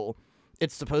feel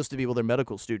it's supposed to be, well, they're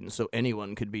medical students, so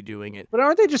anyone could be doing it. But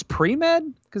aren't they just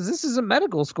pre-med? Because this isn't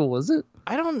medical school, is it?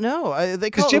 I don't know.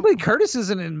 Because Jamie Lee Curtis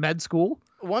isn't in med school.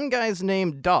 One guy's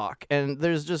named Doc, and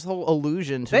there's just whole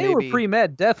allusion to they were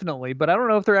pre-med, definitely, but I don't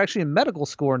know if they're actually in medical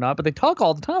school or not, but they talk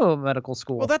all the time about medical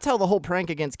school. Well, that's how the whole prank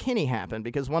against Kinney happened,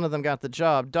 because one of them got the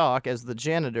job, Doc, as the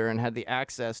janitor and had the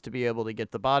access to be able to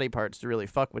get the body parts to really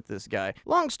fuck with this guy.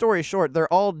 Long story short,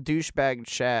 they're all douchebag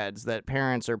chads that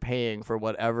parents are paying for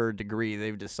whatever degree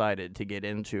they've decided to get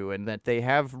into, and that they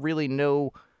have really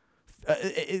no...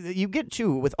 you get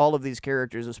too with all of these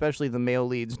characters, especially the male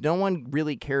leads. No one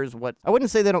really cares what. I wouldn't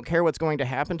say they don't care what's going to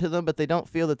happen to them, but they don't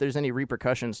feel that there's any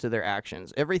repercussions to their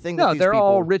actions. Everything. No, that they're people...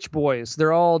 all rich boys.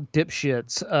 They're all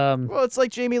dipshits. Well, it's like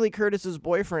Jamie Lee Curtis's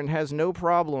boyfriend has no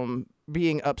problem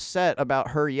being upset about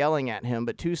her yelling at him,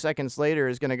 but 2 seconds later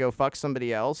is going to go fuck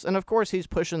somebody else. And of course, he's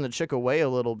pushing the chick away a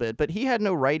little bit, but he had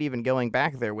no right even going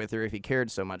back there with her if he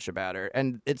cared so much about her.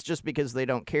 And it's just because they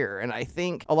don't care. And I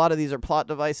think a lot of these are plot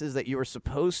devices that you were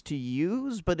supposed to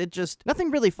use, but it just, nothing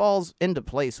really falls into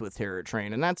place with Terror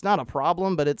Train. And that's not a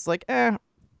problem, but it's like, I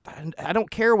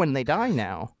don't care when they die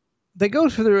now. They go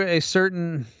through a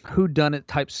certain whodunit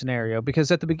type scenario, because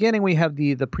at the beginning we have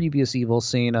the previous evil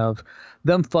scene of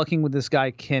them fucking with this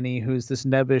guy Kenny, who's this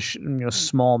nebbish,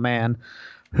 small man,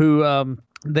 who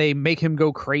they make him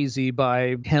go crazy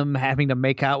by him having to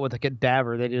make out with a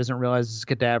cadaver that he doesn't realize is a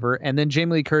cadaver. And then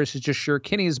Jamie Lee Curtis is just sure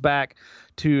Kenny is back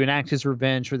to enact his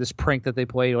revenge for this prank that they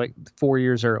played like 4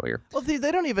 years earlier. Well, they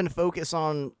don't even focus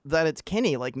on that it's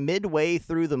Kenny. Like midway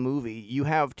through the movie, you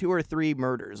have 2 or 3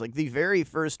 murders. Like the very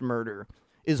first murder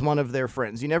is one of their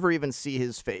friends. You never even see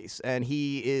his face. And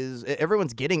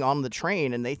everyone's getting on the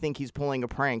train and they think he's pulling a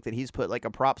prank, that he's put like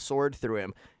a prop sword through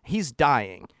him. He's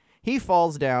dying. He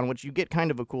falls down, which you get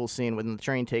kind of a cool scene when the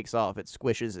train takes off. It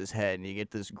squishes his head, and you get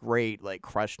this great, like,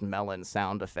 crushed melon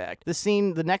sound effect.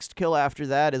 The next kill after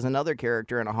that is another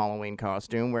character in a Halloween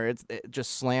costume where it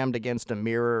just slammed against a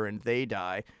mirror and they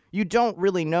die. You don't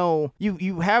really know.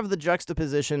 You have the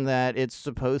juxtaposition that it's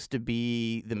supposed to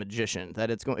be the magician,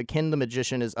 that Ken the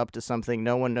magician is up to something.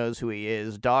 No one knows who he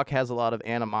is. Doc has a lot of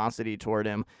animosity toward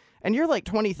him. And you're like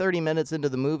 20, 30 minutes into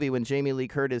the movie when Jamie Lee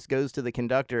Curtis goes to the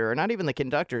conductor, or not even the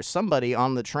conductor, somebody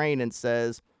on the train and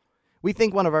says, "We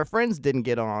think one of our friends didn't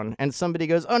get on." And somebody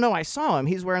goes, "Oh no, I saw him.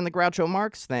 He's wearing the Groucho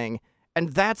Marx thing."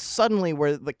 And that's suddenly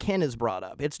where the Ken is brought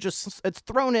up. It's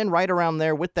thrown in right around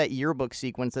there with that yearbook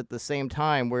sequence at the same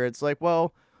time, where it's like,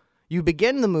 well, you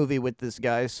begin the movie with this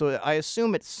guy, so I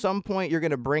assume at some point you're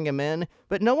going to bring him in,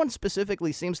 but no one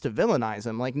specifically seems to villainize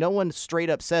him. Like, no one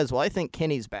straight up says, well, I think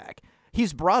Kenny's back.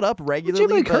 He's brought up regularly.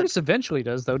 Jamie Lee Curtis eventually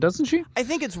does, though, doesn't she? I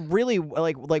think it's really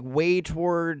like way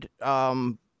toward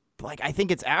I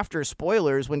think it's after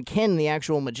spoilers when Ken, the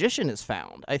actual magician, is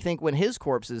found. I think when his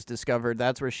corpse is discovered,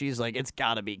 that's where she's like, it's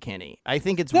got to be Kenny. I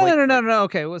think it's no.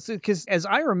 Okay, well, because as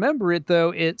I remember it, though,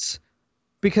 it's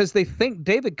because they think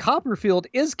David Copperfield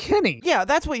is Kenny. Yeah,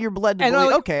 that's what you're led to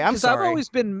believe. Okay, I'm sorry. I've always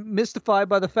been mystified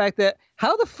by the fact that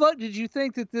how the fuck did you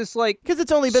think that this because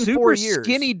it's only been 4 years, super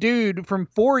skinny dude from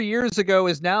 4 years ago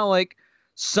is now like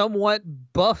somewhat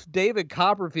buff David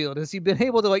Copperfield? Has he been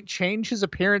able to like change his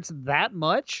appearance that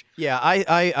much? Yeah,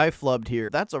 I flubbed here.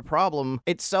 That's a problem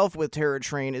itself with Terror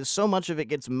Train, is so much of it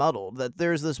gets muddled that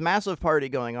there's this massive party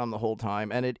going on the whole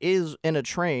time, and it is in a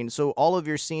train, so all of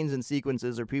your scenes and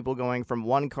sequences are people going from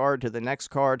one car to the next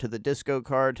car to the disco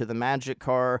car to the magic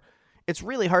car. It's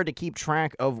really hard to keep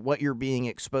track of what you're being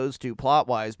exposed to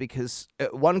plot-wise, because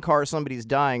one car somebody's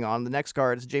dying on, the next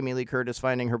car it's Jamie Lee Curtis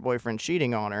finding her boyfriend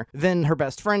cheating on her, then her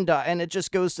best friend died, and it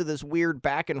just goes to this weird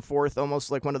back and forth,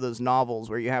 almost like one of those novels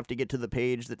where you have to get to the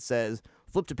page that says,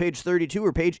 flip to page 32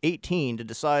 or page 18 to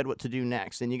decide what to do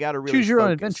next, and you got to really choose your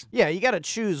own adventure. Yeah, you got to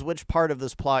choose which part of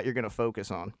this plot you're going to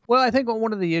focus on. Well, I think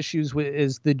one of the issues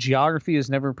is the geography is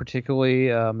never particularly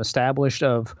established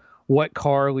of what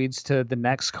car leads to the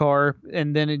next car,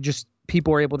 and then it just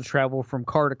people are able to travel from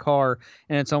car to car,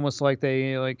 and it's almost like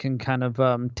they can kind of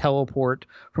teleport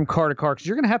from car to car, because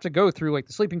you're going to have to go through like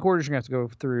the sleeping quarters, you're going to have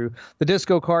to go through the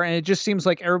disco car, and it just seems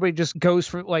like everybody just goes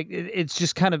for like it's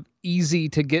just kind of easy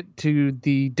to get to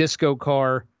the disco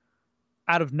car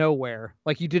out of nowhere.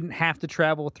 Like you didn't have to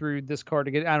travel through this car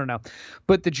to get, I don't know,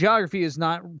 but the geography is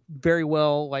not very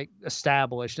well like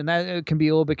established, and that it can be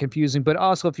a little bit confusing. But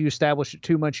also if you establish it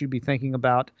too much, you'd be thinking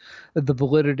about the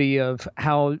validity of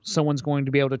how someone's going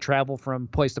to be able to travel from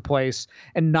place to place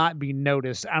and not be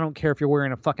noticed. I don't care if you're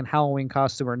wearing a fucking Halloween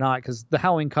costume or not, because the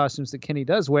Halloween costumes that Kenny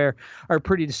does wear are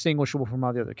pretty distinguishable from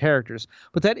all the other characters.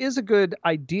 But that is a good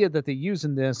idea that they use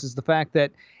in this, is the fact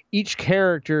that each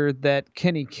character that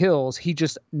Kenny kills, he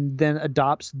just then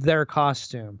adopts their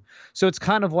costume. So it's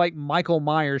kind of like Michael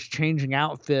Myers changing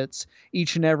outfits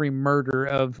each and every murder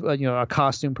of a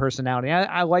costume personality.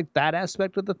 I like that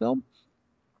aspect of the film.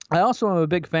 I also am a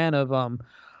big fan of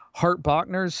Hart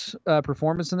Bochner's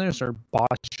performance in this, or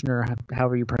Bochner,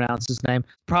 however you pronounce his name.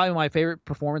 Probably my favorite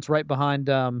performance, right behind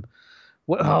Ellis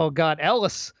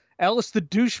the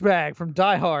douchebag from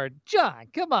Die Hard. John,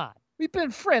 come on, we've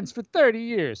been friends for 30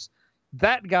 years.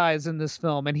 That guy is in this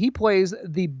film, and he plays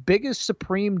the biggest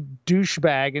supreme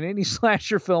douchebag in any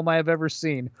slasher film I have ever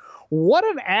seen. What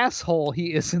an asshole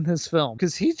he is in this film,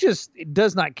 because he just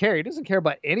does not care. He doesn't care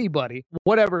about anybody,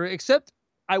 whatever, except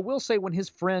I will say when his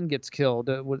friend gets killed,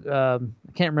 I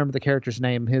can't remember the character's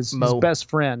name, his best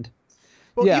friend.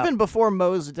 Well, even before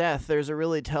Moe's death, there's a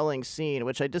really telling scene,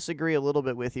 which I disagree a little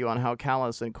bit with you on how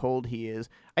callous and cold he is.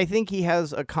 I think he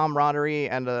has a camaraderie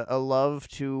and a love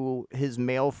to his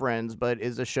male friends, but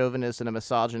is a chauvinist and a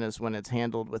misogynist when it's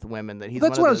handled with women.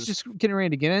 That's what I was just getting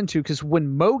ready to get into, because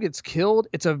when Moe gets killed,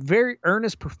 it's a very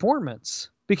earnest performance,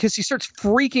 because he starts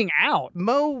freaking out.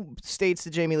 Moe states to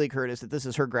Jamie Lee Curtis that this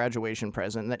is her graduation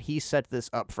present, and that he set this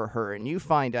up for her, and you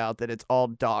find out that it's all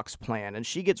Doc's plan, and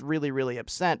she gets really, really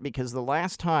upset because the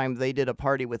last time they did a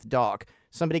party with Doc,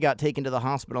 somebody got taken to the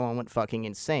hospital and went fucking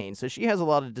insane. So she has a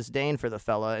lot of disdain for the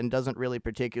fella and doesn't really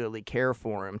particularly care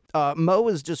for him. Moe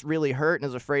is just really hurt and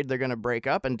is afraid they're going to break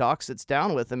up, and Doc sits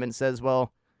down with him and says,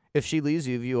 well, if she leaves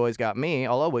you, you always got me.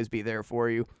 I'll always be there for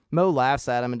you. Moe laughs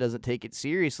at him and doesn't take it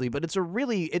seriously, but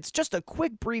it's just a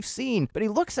quick, brief scene. But he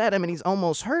looks at him and he's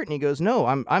almost hurt, and he goes, no,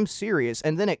 I'm serious.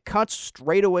 And then it cuts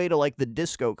straight away to like the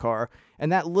disco car,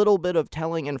 and that little bit of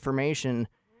telling information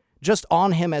just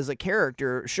on him as a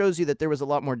character shows you that there was a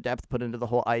lot more depth put into the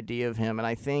whole idea of him. And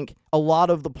I think a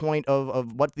lot of the point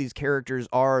of what these characters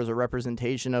are is a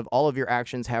representation of all of your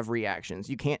actions have reactions.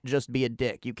 You can't just be a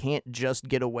dick. You can't just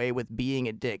get away with being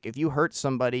a dick. If you hurt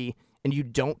somebody and you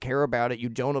don't care about it, you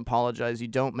don't apologize, you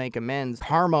don't make amends,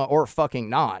 karma or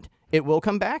fucking not, it will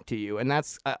come back to you. And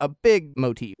that's a big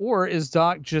motif. Or is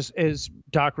Doc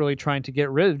really trying to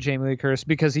get rid of Jamie Lee Curtis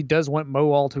because he does want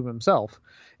Moe all to himself?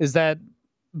 Is that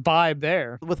vibe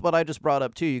there? With what I just brought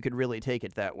up too, you could really take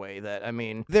it that way. That, I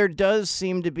mean, there does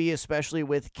seem to be, especially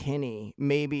with Kenny,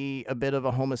 maybe a bit of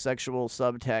a homosexual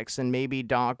subtext, and maybe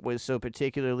Doc was so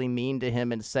particularly mean to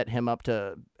him and set him up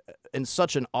to in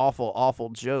such an awful, awful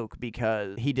joke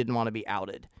because he didn't want to be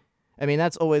outed. I mean,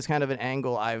 that's always kind of an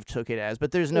angle I've took it as,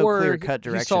 but there's no clear-cut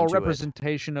direction to it. He saw a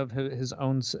representation of his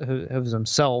own, of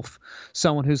himself,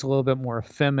 someone who's a little bit more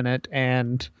effeminate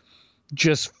and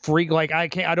just freak, like, I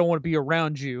don't want to be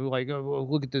around you, like, oh,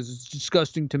 look at this, it's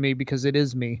disgusting to me because it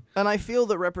is me. And I feel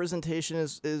that representation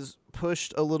is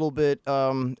pushed a little bit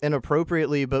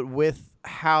inappropriately, but with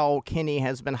how Kenny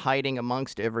has been hiding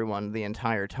amongst everyone the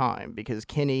entire time, because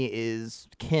Kenny is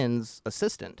Ken's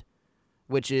assistant,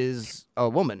 which is a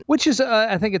woman. Which is,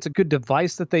 I think it's a good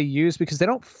device that they use because they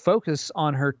don't focus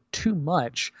on her too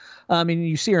much. I mean,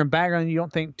 you see her in background, you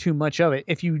don't think too much of it.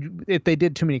 If they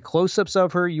did too many close-ups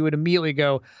of her, you would immediately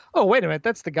go, oh, wait a minute,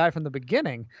 that's the guy from the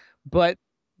beginning. But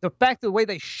the fact, the way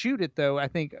they shoot it, though, I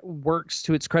think works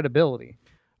to its credibility.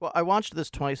 Well, I watched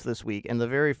this twice this week, and the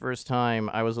very first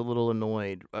time I was a little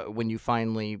annoyed when you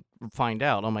finally find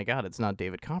out, oh my God, it's not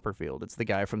David Copperfield. It's the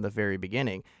guy from the very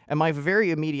beginning. And my very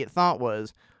immediate thought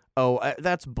was, oh,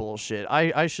 that's bullshit.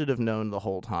 I should have known the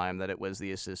whole time that it was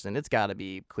the assistant. It's got to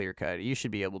be clear-cut. You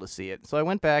should be able to see it. So I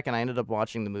went back, and I ended up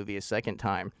watching the movie a second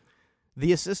time.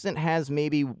 The assistant has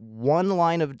maybe one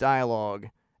line of dialogue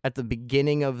at the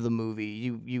beginning of the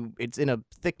movie. It's in a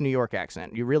thick New York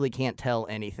accent. You really can't tell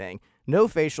anything. No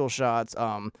facial shots.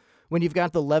 When you've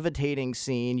got the levitating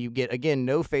scene, you get, again,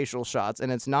 no facial shots,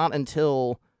 and it's not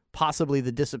until possibly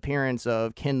the disappearance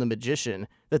of Ken the Magician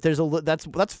that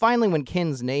that's finally when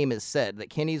Ken's name is said, that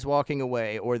Kenny's walking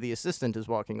away, or the assistant is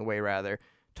walking away, rather,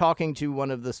 talking to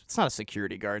one of the, it's not a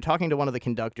security guard, talking to one of the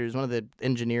conductors, one of the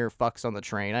engineer fucks on the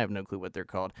train. I have no clue what they're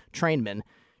called. Trainmen.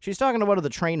 She's talking to one of the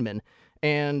trainmen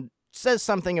and says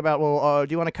something about, well,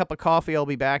 do you want a cup of coffee? I'll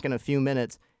be back in a few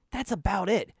minutes. That's about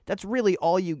it. That's really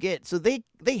all you get. So they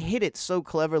hit it so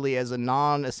cleverly as a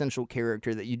non-essential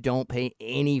character that you don't pay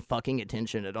any fucking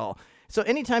attention at all. So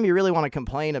anytime you really want to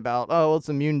complain about, oh, well, it's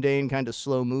a mundane kind of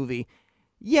slow movie,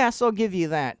 yes, I'll give you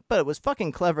that. But it was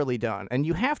fucking cleverly done. And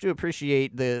you have to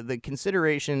appreciate the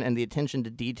consideration and the attention to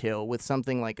detail with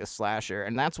something like a slasher.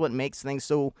 And that's what makes things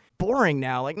so boring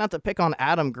now. Like, not to pick on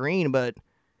Adam Green, but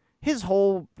his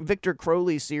whole Victor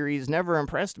Crowley series never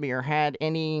impressed me or had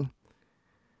any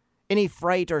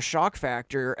fright or shock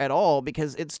factor at all,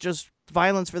 because it's just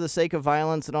violence for the sake of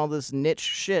violence and all this niche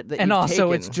shit that and you've also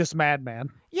taken. It's just Madman.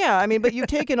 Yeah, I mean, but you've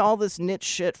taken all this niche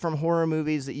shit from horror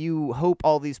movies that you hope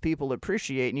all these people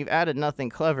appreciate, and you've added nothing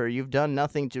clever. You've done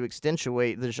nothing to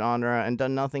accentuate the genre and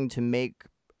done nothing to make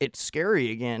it's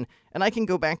scary again. And I can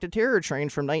go back to Terror Train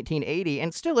from 1980,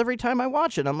 and still every time I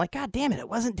watch it, I'm like, God damn it, it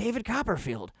wasn't David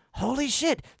Copperfield. Holy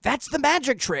shit, that's the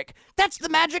magic trick. That's the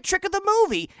magic trick of the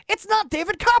movie. It's not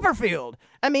David Copperfield.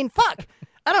 I mean, fuck.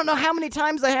 I don't know how many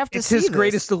times I have to see this. It's his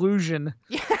greatest illusion.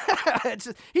 Yeah,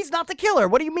 he's not the killer.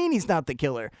 What do you mean he's not the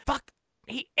killer? Fuck,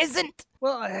 he isn't.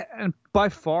 Well, and by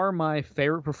far my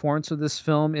favorite performance of this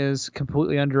film is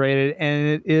completely underrated, and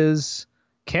it is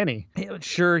Kenny.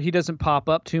 Sure, he doesn't pop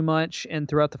up too much and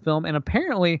throughout the film, and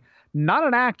apparently not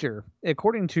an actor,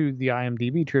 according to the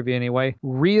IMDb trivia anyway,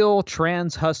 real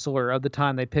trans hustler of the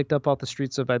time they picked up off the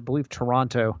streets of, I believe,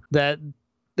 Toronto, that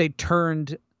they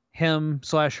turned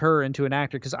him/her into an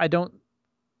actor, because I don't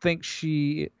think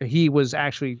he was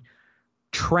actually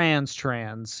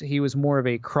trans. He was more of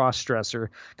a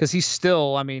cross-dresser, because he's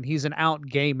still, I mean, he's an out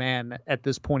gay man at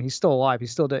this point. He's still alive.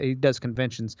 He does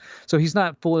conventions. So he's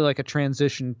not fully like a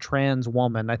transition trans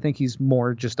woman. I think he's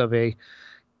more just of a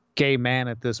gay man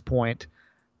at this point.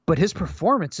 But his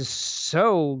performance is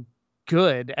so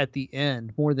good at the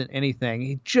end more than anything.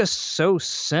 He's just so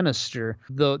sinister.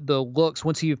 The looks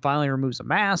once he finally removes a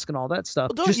mask and all that stuff.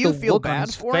 Well, don't just you the feel look bad on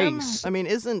his for face. him? I mean,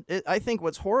 isn't it, I think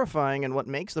what's horrifying and what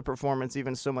makes the performance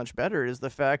even so much better is the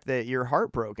fact that you're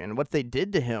heartbroken. What they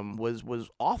did to him was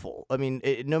awful. I mean,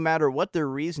 no matter what their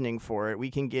reasoning for it,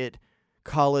 we can get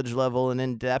college level and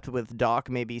in depth with Doc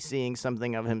maybe seeing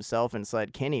something of himself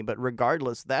inside Kenny, but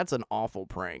regardless, that's an awful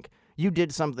prank. You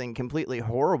did something completely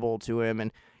horrible to him,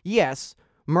 and yes,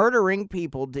 murdering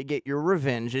people to get your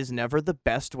revenge is never the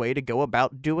best way to go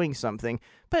about doing something,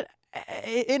 but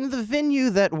in the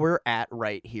venue that we're at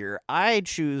right here, I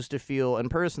choose to feel, and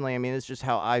personally, I mean, it's just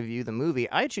how I view the movie,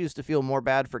 I choose to feel more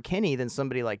bad for Kenny than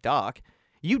somebody like Doc.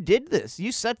 You did this.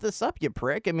 You set this up, you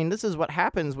prick. I mean, this is what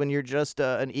happens when you're just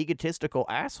an egotistical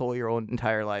asshole your own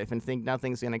entire life and think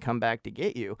nothing's going to come back to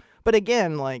get you. But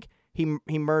again, like,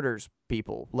 he murders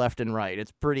people left and right.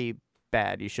 It's pretty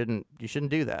bad. You shouldn't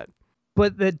do that.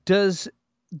 But that does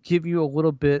give you a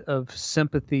little bit of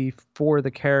sympathy for the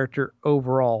character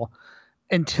overall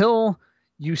until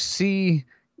you see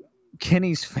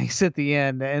Kenny's face at the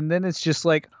end. And then it's just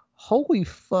like, holy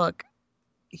fuck,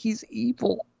 he's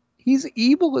evil. He's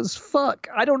evil as fuck.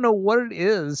 I don't know what it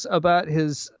is about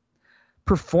his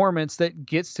performance that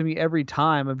gets to me every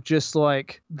time, of just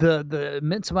like the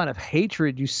immense amount of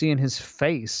hatred you see in his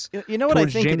face. You know what I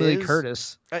think Jamie it Lee is?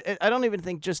 Curtis. I don't even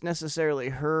think just necessarily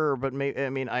her, but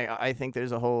I think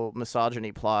there's a whole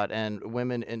misogyny plot and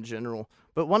women in general.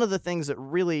 But one of the things that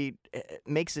really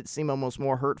makes it seem almost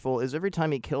more hurtful is every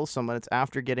time he kills someone, it's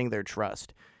after getting their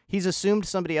trust. He's assumed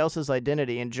somebody else's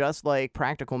identity, and just like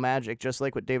practical magic, just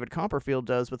like what David Copperfield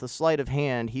does, with a sleight of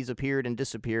hand, he's appeared and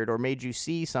disappeared, or made you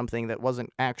see something that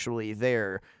wasn't actually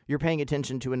there. You're paying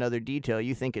attention to another detail.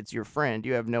 You think it's your friend.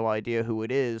 You have no idea who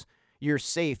it is. You're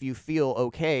safe. You feel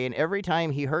okay. And every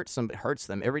time he hurts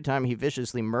them, every time he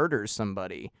viciously murders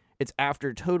somebody, it's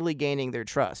after totally gaining their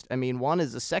trust. I mean, one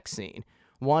is a sex scene.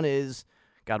 One is,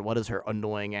 God, what is her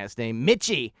annoying-ass name?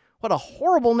 Mitchie! What a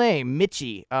horrible name,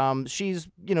 Mitchie. She's,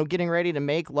 getting ready to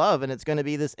make love, and it's going to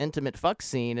be this intimate fuck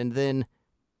scene, and then,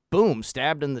 boom,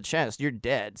 stabbed in the chest. You're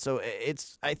dead. So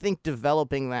it's, I think,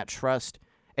 developing that trust,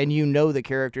 and the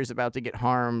character's about to get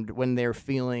harmed when they're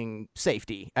feeling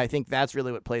safety. I think that's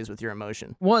really what plays with your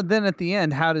emotion. Well, then at the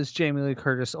end, how does Jamie Lee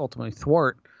Curtis ultimately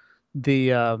thwart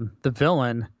the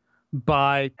villain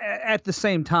by, at the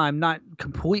same time, not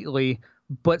completely,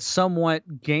 but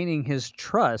somewhat gaining his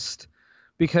trust?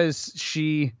 Because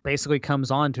she basically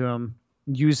comes on to him,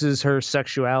 uses her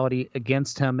sexuality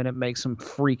against him, and it makes him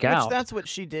freak out. That's what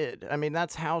she did. I mean,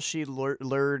 that's how she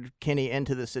lured Kenny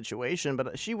into the situation,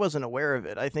 but she wasn't aware of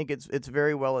it. I think it's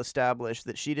very well established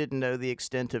that she didn't know the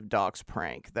extent of Doc's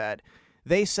prank, that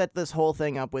they set this whole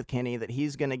thing up with Kenny, that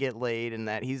he's going to get laid and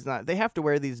that he's not. They have to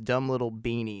wear these dumb little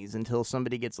beanies until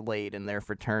somebody gets laid in their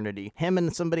fraternity. Him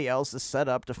and somebody else is set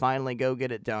up to finally go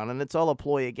get it done, and it's all a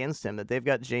ploy against him, that they've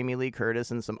got Jamie Lee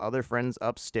Curtis and some other friends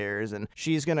upstairs, and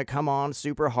she's going to come on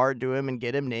super hard to him and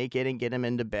get him naked and get him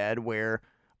into bed, where,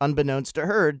 unbeknownst to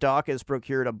her, Doc has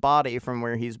procured a body from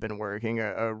where he's been working,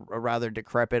 a rather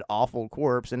decrepit, awful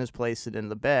corpse, and has placed it in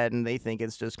the bed, and they think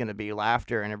it's just going to be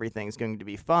laughter and everything's going to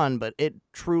be fun, but it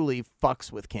truly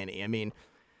fucks with Kenny. I mean,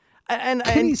 and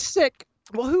Kenny's sick.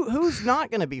 Well, who's not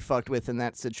going to be fucked with in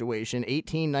that situation?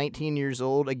 18, 19 years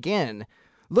old, again.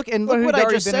 Look what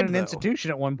I just said, been in an institution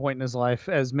at one point in his life,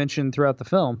 as mentioned throughout the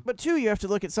film. But two, you have to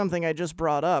look at something I just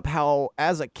brought up, how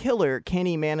as a killer,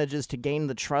 Kenny manages to gain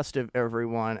the trust of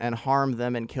everyone and harm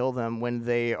them and kill them when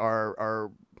they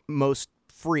are most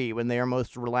free, when they are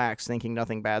most relaxed, thinking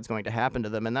nothing bad's going to happen to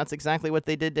them. And that's exactly what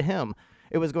they did to him.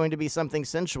 It was going to be something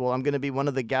sensual. I'm going to be one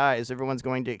of the guys. Everyone's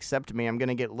going to accept me. I'm going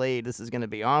to get laid. This is going to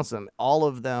be awesome. All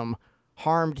of them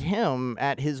harmed him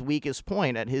at his weakest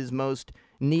point, at his most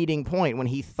needing point, when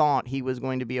he thought he was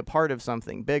going to be a part of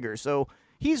something bigger. So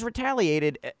he's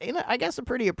retaliated in, I guess, a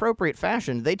pretty appropriate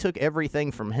fashion. They took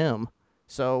everything from him,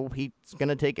 so he's going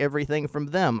to take everything from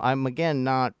them. I'm, again,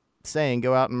 not saying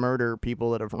go out and murder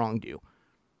people that have wronged you.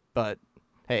 But,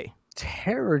 hey.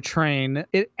 Terror Train,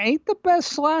 it ain't the best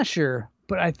slasher,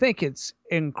 but I think it's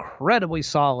incredibly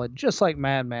solid, just like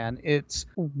Madman. It's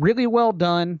really well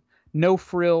done, no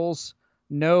frills,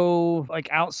 no like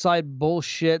outside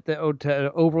bullshit that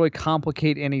to overly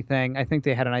complicate anything. I think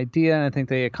they had an idea, and I think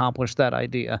they accomplished that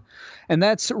idea. And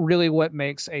that's really what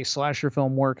makes a slasher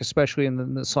film work, especially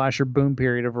in the slasher boom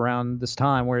period of around this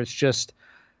time, where it's just,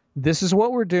 this is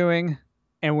what we're doing,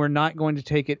 and we're not going to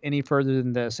take it any further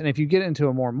than this. And if you get into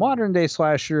a more modern day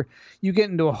slasher, you get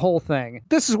into a whole thing.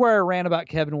 This is where I ran about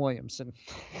Kevin Williamson.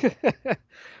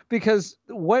 Because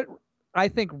what I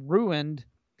think ruined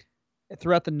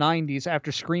throughout the 90s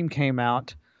after Scream came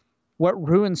out, what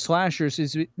ruined slashers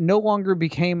is it no longer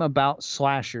became about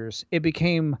slashers. It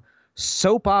became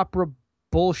soap opera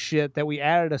bullshit that we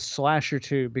added a slasher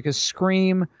to, because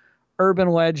Scream, Urban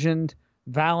Legend,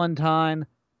 Valentine,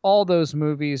 all those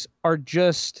movies are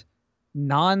just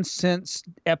nonsense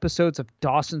episodes of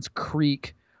Dawson's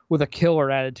Creek with a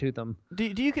killer added to them. Do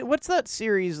you what's that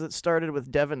series that started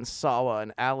with Devon Sawa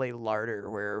and Ali Larter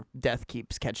where death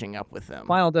keeps catching up with them?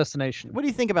 Final Destination. What do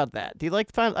you think about that? Do you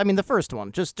like the first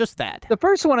one? Just that. The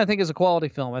first one I think is a quality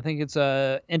film. I think it's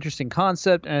a interesting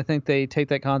concept, and I think they take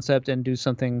that concept and do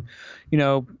something,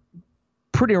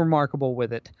 pretty remarkable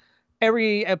with it.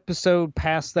 Every episode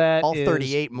past that all is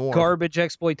 38 more garbage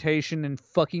exploitation and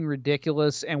fucking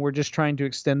ridiculous, and we're just trying to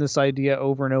extend this idea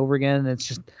over and over again, and it's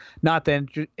just not that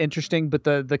interesting. But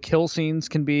the kill scenes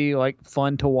can be like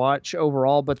fun to watch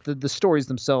overall, but the stories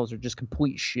themselves are just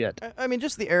complete shit. I mean,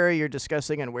 just the era you're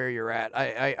discussing and where you're at.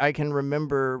 I can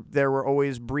remember there were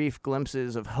always brief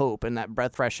glimpses of hope and that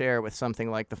breath fresh air with something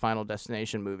like the Final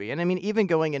Destination movie. And I mean, even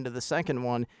going into the second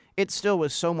one, it still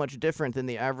was so much different than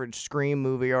the average Scream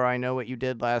movie or I Know What You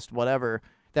Did Last whatever.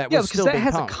 That was still big punk. Yeah,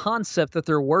 because that has a concept that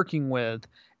they're working with.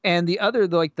 And the other,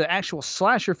 like the actual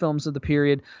slasher films of the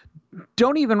period,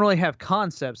 don't even really have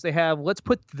concepts. They have, let's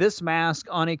put this mask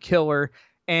on a killer,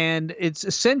 and it's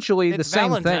essentially the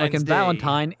same thing. Like in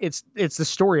Valentine, it's the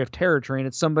story of Terror Train.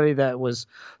 It's somebody that was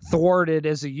thwarted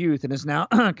as a youth and has now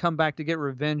come back to get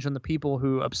revenge on the people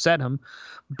who upset him.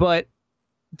 But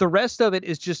the rest of it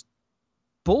is just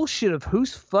bullshit of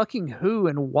who's fucking who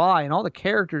and why, and all the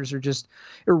characters are just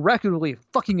irreparably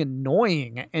fucking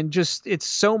annoying, and just it's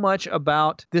so much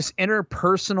about this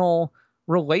interpersonal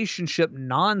relationship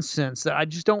nonsense that I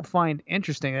just don't find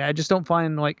interesting. I just don't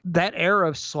find like that era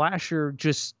of slasher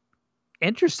just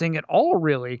interesting at all,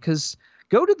 really. Because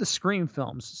go to the Scream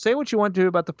films, say what you want to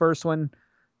about the first one,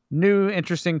 new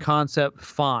interesting concept,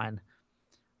 fine.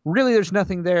 Really, there's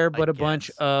nothing there but a bunch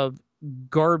of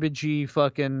garbagey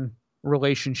fucking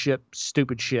relationship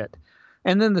stupid shit.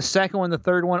 And then the second one, the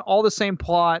third one, all the same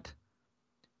plot.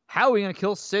 How are we going to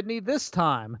kill Sidney this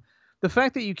time? The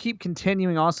fact that you keep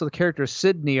continuing also the character of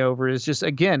Sidney over is just,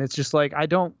 again, it's just like, I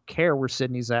don't care where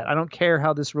Sidney's at. I don't care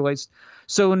how this relates.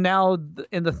 So now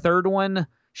in the third one,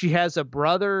 she has a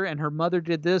brother and her mother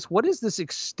did this. What is this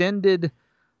extended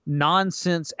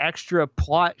nonsense extra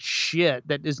plot shit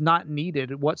that is not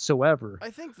needed whatsoever?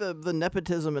 I think the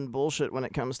nepotism and bullshit when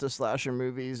it comes to slasher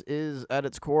movies is at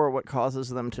its core what causes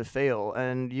them to fail.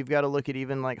 And you've got to look at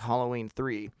even like Halloween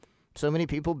 3. So many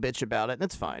people bitch about it, and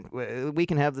it's fine. We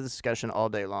can have the discussion all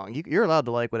day long. You're allowed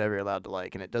to like whatever you're allowed to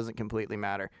like, and it doesn't completely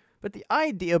matter. But the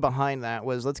idea behind that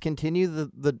was, let's continue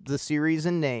the series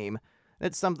in name.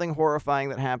 It's something horrifying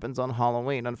that happens on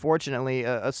Halloween. Unfortunately,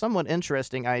 a somewhat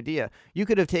interesting idea. You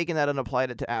could have taken that and applied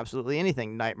it to absolutely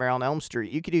anything. Nightmare on Elm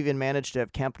Street. You could even manage to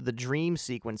have kept the dream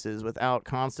sequences without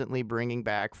constantly bringing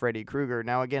back Freddy Krueger.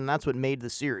 Now, again, that's what made the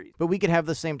series. But we could have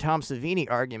the same Tom Savini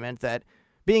argument that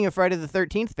being a Friday the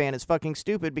 13th fan is fucking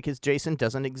stupid because Jason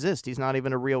doesn't exist. He's not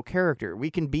even a real character. We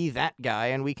can be that guy,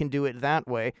 and we can do it that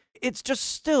way. It's just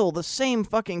still the same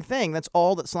fucking thing. That's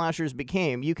all that slashers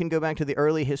became. You can go back to the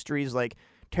early histories like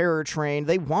Terror Train.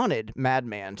 They wanted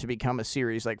Madman to become a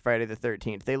series like Friday the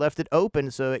 13th. They left it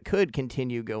open so it could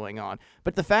continue going on.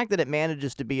 But the fact that it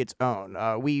manages to be its own,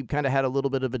 we kind of had a little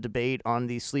bit of a debate on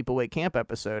the Sleepaway Camp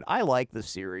episode. I like the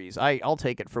series. I'll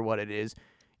take it for what it is.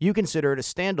 You consider it a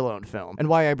standalone film. And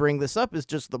why I bring this up is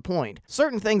just the point.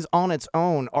 Certain things on its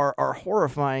own are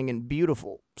horrifying and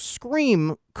beautiful.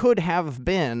 Scream could have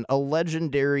been a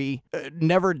legendary,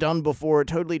 never done before,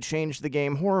 totally changed the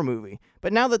game horror movie.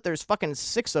 But now that there's fucking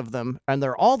 6 of them, and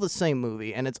they're all the same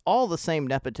movie, and it's all the same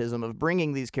nepotism of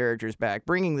bringing these characters back,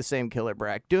 bringing the same killer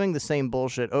back, doing the same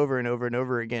bullshit over and over and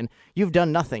over again, you've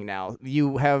done nothing now.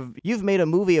 You've made a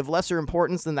movie of lesser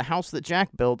importance than the house that Jack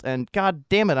built, and god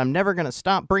damn it, I'm never gonna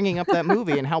stop bringing up that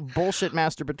movie and how bullshit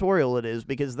masturbatorial it is,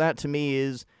 because that to me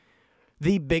is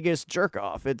the biggest jerk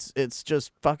off. It's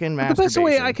just fucking masturbation. The best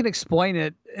way I can explain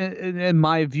it, in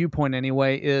my viewpoint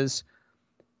anyway, is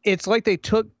it's like they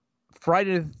took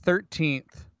Friday the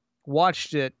 13th,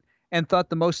 watched it, and thought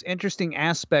the most interesting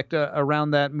aspect around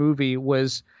that movie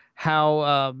was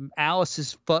how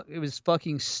Alice was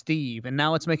fucking Steve, and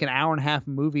now let's make an hour-and-a-half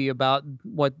movie about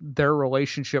what their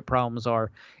relationship problems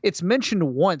are. It's mentioned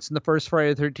once in the first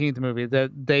Friday the 13th movie that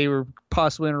they were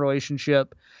possibly in a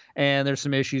relationship, and there's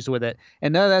some issues with it,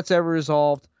 and none of that's ever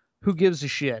resolved. Who gives a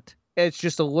shit? It's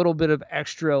just a little bit of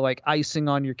extra like icing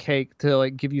on your cake to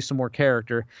like give you some more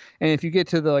character. And if you get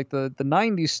to the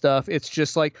 90s stuff, it's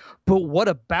just like, but what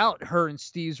about her and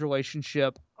Steve's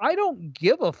relationship? I don't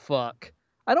give a fuck.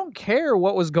 I don't care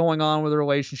what was going on with the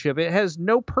relationship. It has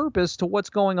no purpose to what's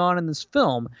going on in this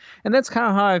film. And that's kind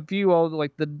of how I view all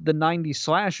like the 90s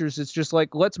slashers. It's just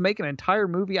like, let's make an entire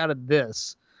movie out of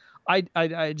this.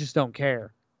 I just don't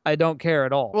care. I don't care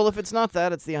at all. Well, if it's not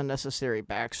that, it's the unnecessary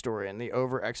backstory and the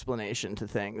over-explanation to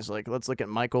things. Like, let's look at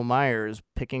Michael Myers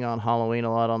picking on Halloween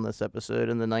a lot on this episode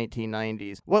in the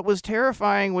 1990s. What was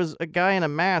terrifying was a guy in a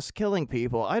mask killing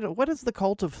people. What is the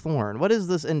Cult of Thorn? What is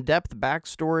this in-depth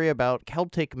backstory about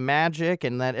Celtic magic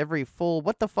and that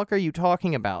what the fuck are you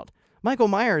talking about? Michael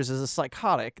Myers is a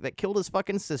psychotic that killed his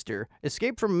fucking sister,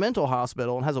 escaped from a mental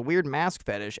hospital, and has a weird mask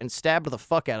fetish, and stabbed the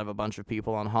fuck out of a bunch of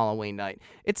people on Halloween night.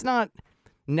 It's not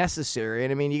necessary.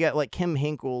 And I mean, you got like Kim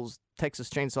Hinkle's Texas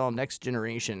Chainsaw Next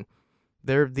Generation.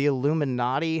 They're the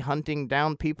Illuminati hunting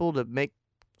down people to make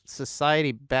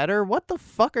society better. What the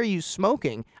fuck are you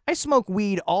smoking? I smoke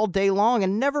weed all day long,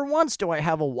 and never once do I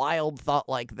have a wild thought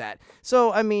like that.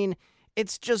 So, I mean,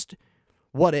 it's just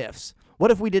what ifs. What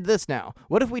if we did this now?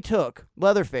 What if we took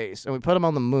Leatherface and we put him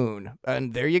on the moon?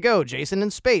 And there you go, Jason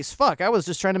in space. Fuck, I was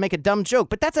just trying to make a dumb joke,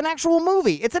 but that's an actual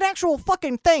movie. It's an actual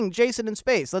fucking thing, Jason in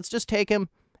space. Let's just take him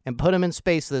and put him in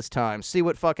space this time. See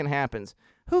what fucking happens.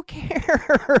 Who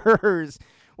cares?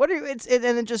 And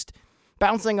then just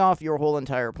bouncing off your whole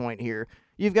entire point here.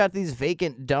 You've got these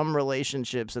vacant, dumb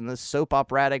relationships and this soap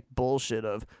operatic bullshit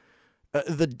of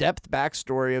the depth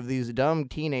backstory of these dumb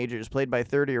teenagers played by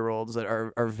 30-year-olds that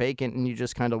are vacant and you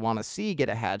just kind of want to see get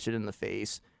a hatchet in the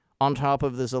face, on top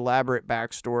of this elaborate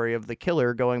backstory of the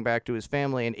killer going back to his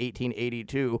family in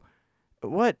 1882.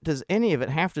 What does any of it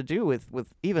have to do with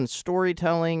even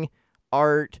storytelling,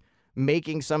 art,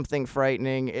 making something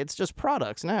frightening? It's just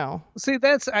products now. See,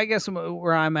 that's, I guess,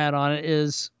 where I'm at on it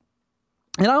is,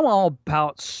 and I'm all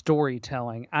about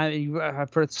storytelling. I've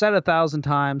said 1,000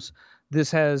 times, this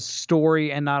has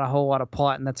story and not a whole lot of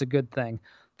plot, and that's a good thing.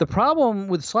 The problem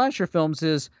with slasher films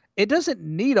is it doesn't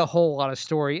need a whole lot of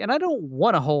story, and I don't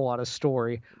want a whole lot of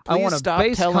story. Please I want stop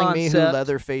base telling concept. me who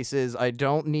Leatherface is. I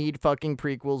don't need fucking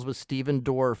prequels with Steven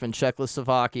Dorff and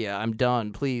Czechoslovakia. I'm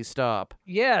done. Please stop.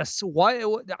 Yes, why?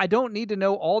 I don't need to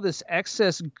know all this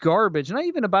excess garbage, not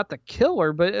even about the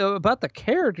killer, but about the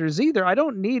characters either. I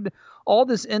don't need all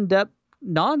this in-depth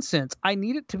nonsense. I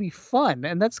need it to be fun,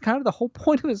 and that's kind of the whole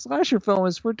point of a slasher film,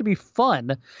 is for it to be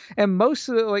fun. And most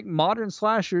of the like modern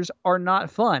slashers are not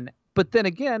fun. But then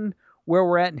again, where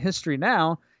we're at in history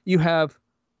now, you have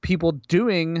people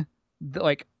doing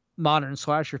like modern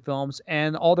slasher films,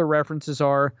 and all the references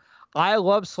are, I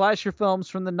love slasher films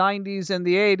from the 90s and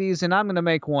the 80s, and I'm going to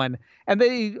make one. And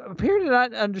they appear to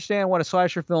not understand what a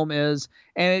slasher film is,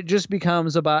 and it just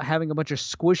becomes about having a bunch of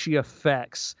squishy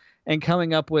effects and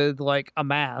coming up with like a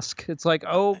mask. It's like,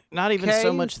 oh, not even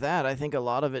so much that. I think a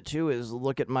lot of it too is,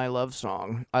 look at my love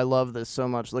song. I love this so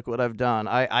much. Look what I've done.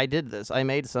 I did this. I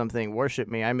made something. Worship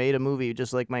me. I made a movie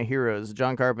just like my heroes.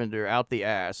 John Carpenter, out the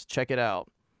ass. Check it out.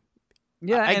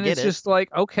 Yeah, and it's just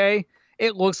like, okay,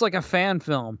 it looks like a fan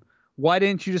film. Why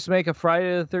didn't you just make a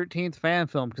Friday the 13th fan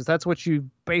film? Because that's what you've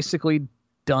basically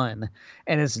done,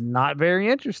 and it's not very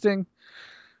interesting.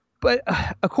 But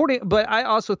I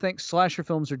also think slasher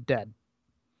films are dead,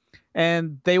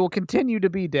 and they will continue to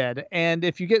be dead. And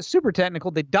if you get super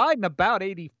technical, they died in about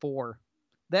 84.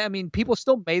 I mean, people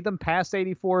still made them past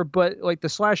 84, but like the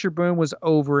slasher boom was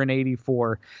over in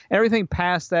 84. Everything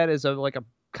past that is a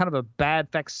kind of a bad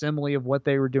facsimile of what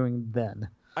they were doing then.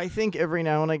 I think every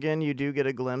now and again you do get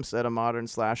a glimpse at a modern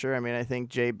slasher. I mean, I think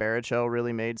Jay Baruchel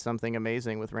really made something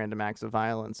amazing with Random Acts of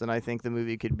Violence, and I think the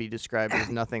movie could be described as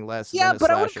nothing less than a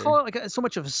slasher. I wouldn't call it like so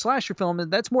much of a slasher film.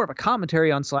 That's more of a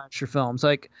commentary on slasher films.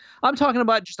 Like, I'm talking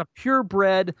about just a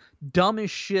purebred, dumb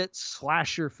as shit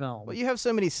slasher film. Well, you have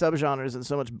so many subgenres and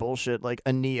so much bullshit, like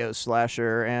a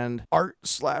neo-slasher and art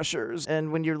slashers,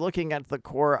 and when you're looking at the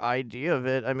core idea of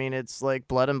it, I mean, it's like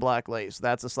Blood and Black Lace.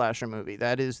 That's a slasher movie.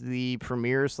 That is the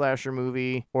premier slasher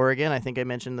movie. Or again, I think I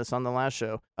mentioned this on the last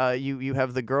show. You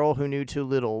have The Girl Who Knew Too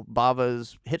Little,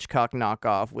 Bava's Hitchcock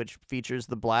knockoff, which features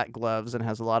the black gloves and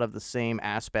has a lot of the same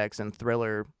aspects and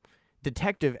thriller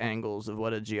detective angles of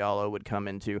what a giallo would come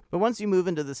into. But once you move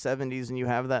into the 70s and you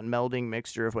have that melding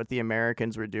mixture of what the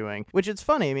Americans were doing, which it's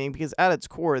funny, I mean, because at its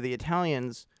core, the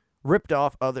Italians ripped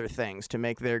off other things to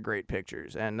make their great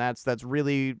pictures, and that's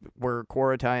really where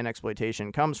core Italian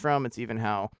exploitation comes from. It's even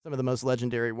how some of the most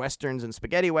legendary westerns and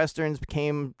spaghetti westerns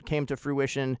came to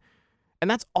fruition,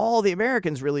 and that's all the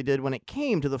Americans really did when it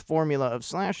came to the formula of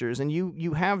slashers. And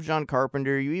you have John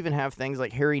Carpenter, you even have things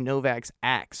like Harry Novak's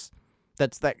Axe.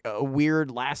 That's that weird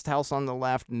Last House on the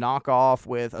Left knockoff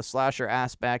with a slasher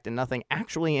aspect, and nothing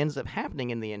actually ends up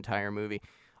happening in the entire movie.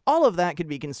 All of that could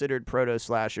be considered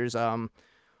proto-slashers.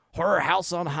 Horror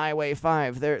House on Highway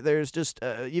 5. There's just,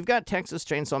 you've got Texas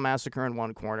Chainsaw Massacre in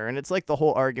one corner, and it's like the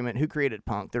whole argument, who created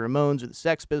punk? The Ramones or the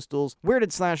Sex Pistols? Where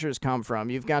did slashers come from?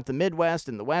 You've got the Midwest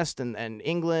and the West and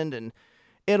England and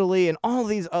Italy and all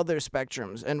these other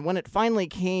spectrums. And when it finally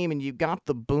came and you got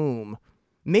the boom,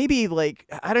 maybe like,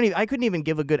 I couldn't even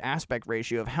give a good aspect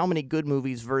ratio of how many good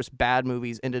movies versus bad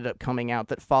movies ended up coming out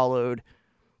that followed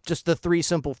just the three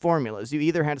simple formulas. You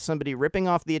either had somebody ripping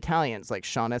off the Italians, like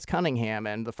Sean S. Cunningham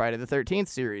and the Friday the 13th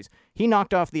series. He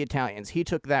knocked off the Italians. He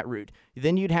took that route.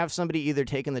 Then you'd have somebody either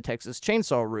taking the Texas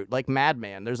Chainsaw route, like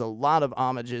Madman. There's a lot of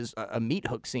homages, a meat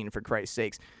hook scene, for Christ's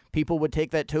sakes. People would take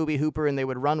that Tobe Hooper and they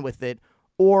would run with it.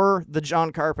 Or the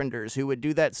John Carpenters, who would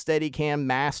do that Steadicam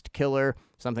masked killer,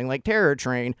 something like Terror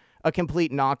Train, a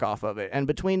complete knockoff of it. And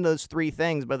between those three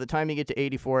things, by the time you get to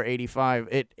 84, 85,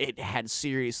 it had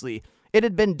seriously... It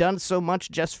had been done so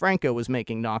much, Jess Franco was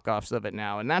making knockoffs of it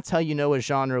now, and that's how you know a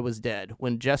genre was dead,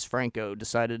 when Jess Franco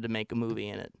decided to make a movie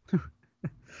in it.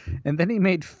 And then he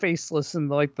made Faceless in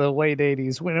like the late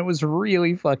 80s when it was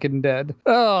really fucking dead.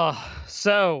 Oh,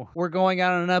 so we're going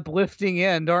out on an uplifting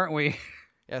end, aren't we?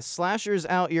 Yeah, Slashers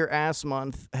Out Your Ass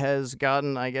Month has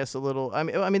gotten, I guess, a little... I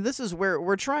mean, this is where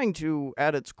we're trying to,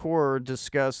 at its core,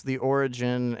 discuss the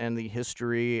origin and the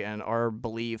history and our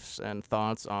beliefs and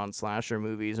thoughts on slasher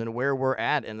movies and where we're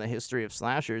at in the history of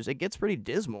slashers. It gets pretty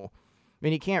dismal. I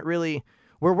mean, you can't really...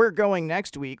 Where we're going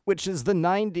next week, which is the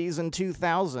 90s and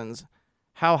 2000s,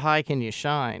 how high can you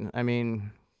shine? I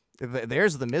mean...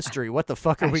 There's the mystery. What the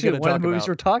fuck are we going to talk about? One of the movies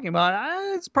we're talking about,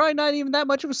 it's probably not even that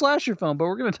much of a slasher film, but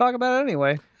we're going to talk about it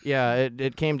anyway. Yeah,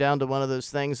 it came down to one of those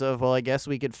things of, well, I guess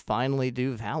we could finally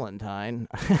do Valentine.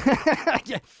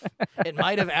 It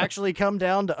might have actually come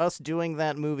down to us doing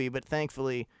that movie, but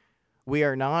thankfully we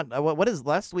are not. What is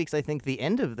last week's, I think, the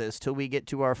end of this till we get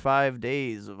to our 5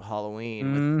 days of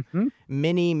Halloween with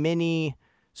many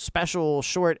special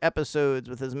short episodes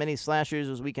with as many slashers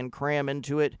as we can cram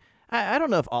into it. I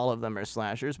don't know if all of them are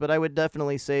slashers, but I would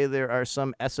definitely say there are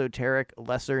some esoteric,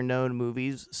 lesser-known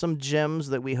movies, some gems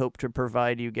that we hope to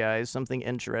provide you guys, something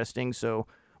interesting. So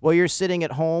while you're sitting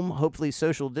at home, hopefully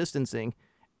social distancing,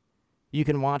 you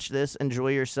can watch this,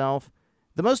 enjoy yourself.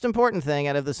 The most important thing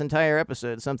out of this entire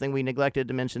episode, something we neglected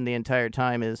to mention the entire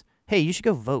time, is, hey, you should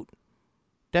go vote.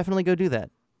 Definitely go do that.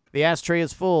 The ashtray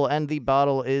is full and the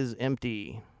bottle is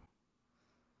empty.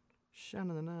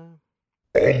 Sha-na-na-na.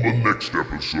 On the next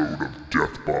episode of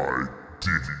Death by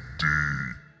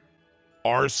DVD.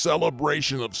 Our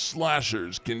celebration of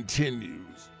slashers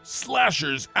continues.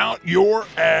 Slashers out your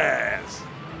ass!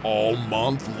 All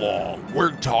month long,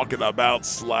 we're talking about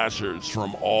slashers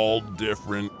from all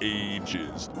different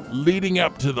ages, leading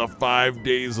up to the 5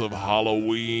 days of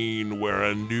Halloween, where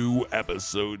a new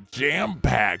episode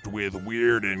jam-packed with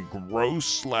weird and gross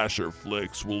slasher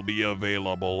flicks will be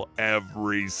available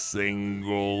every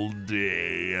single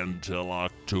day until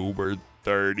October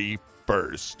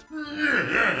 31st.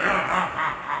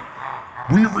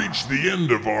 We reach the end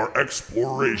of our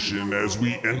exploration as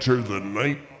we enter the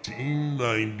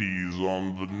 1990s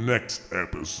on the next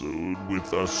episode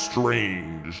with a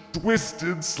strange,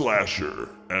 twisted slasher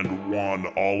and one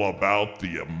all about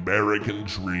the American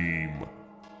dream,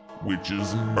 which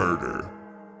is murder.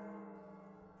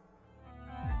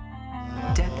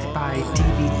 Death by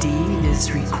DVD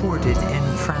is recorded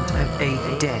in front of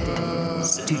a dead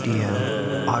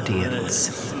studio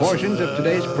audience. Portions of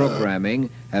today's programming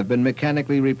have been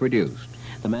mechanically reproduced.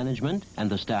 The management and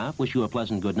the staff wish you a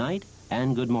pleasant good night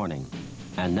and good morning.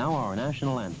 And now our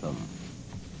national anthem.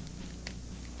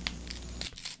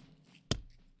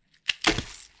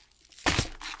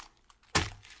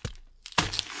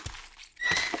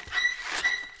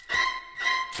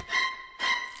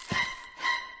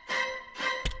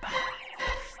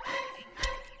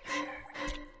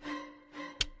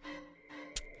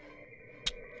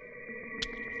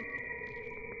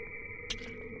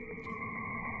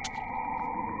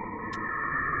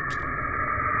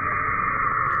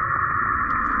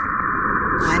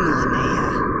 I'm Linnea,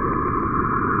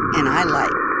 and I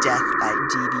like Death by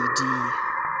DVD.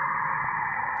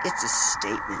 It's a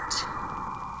statement.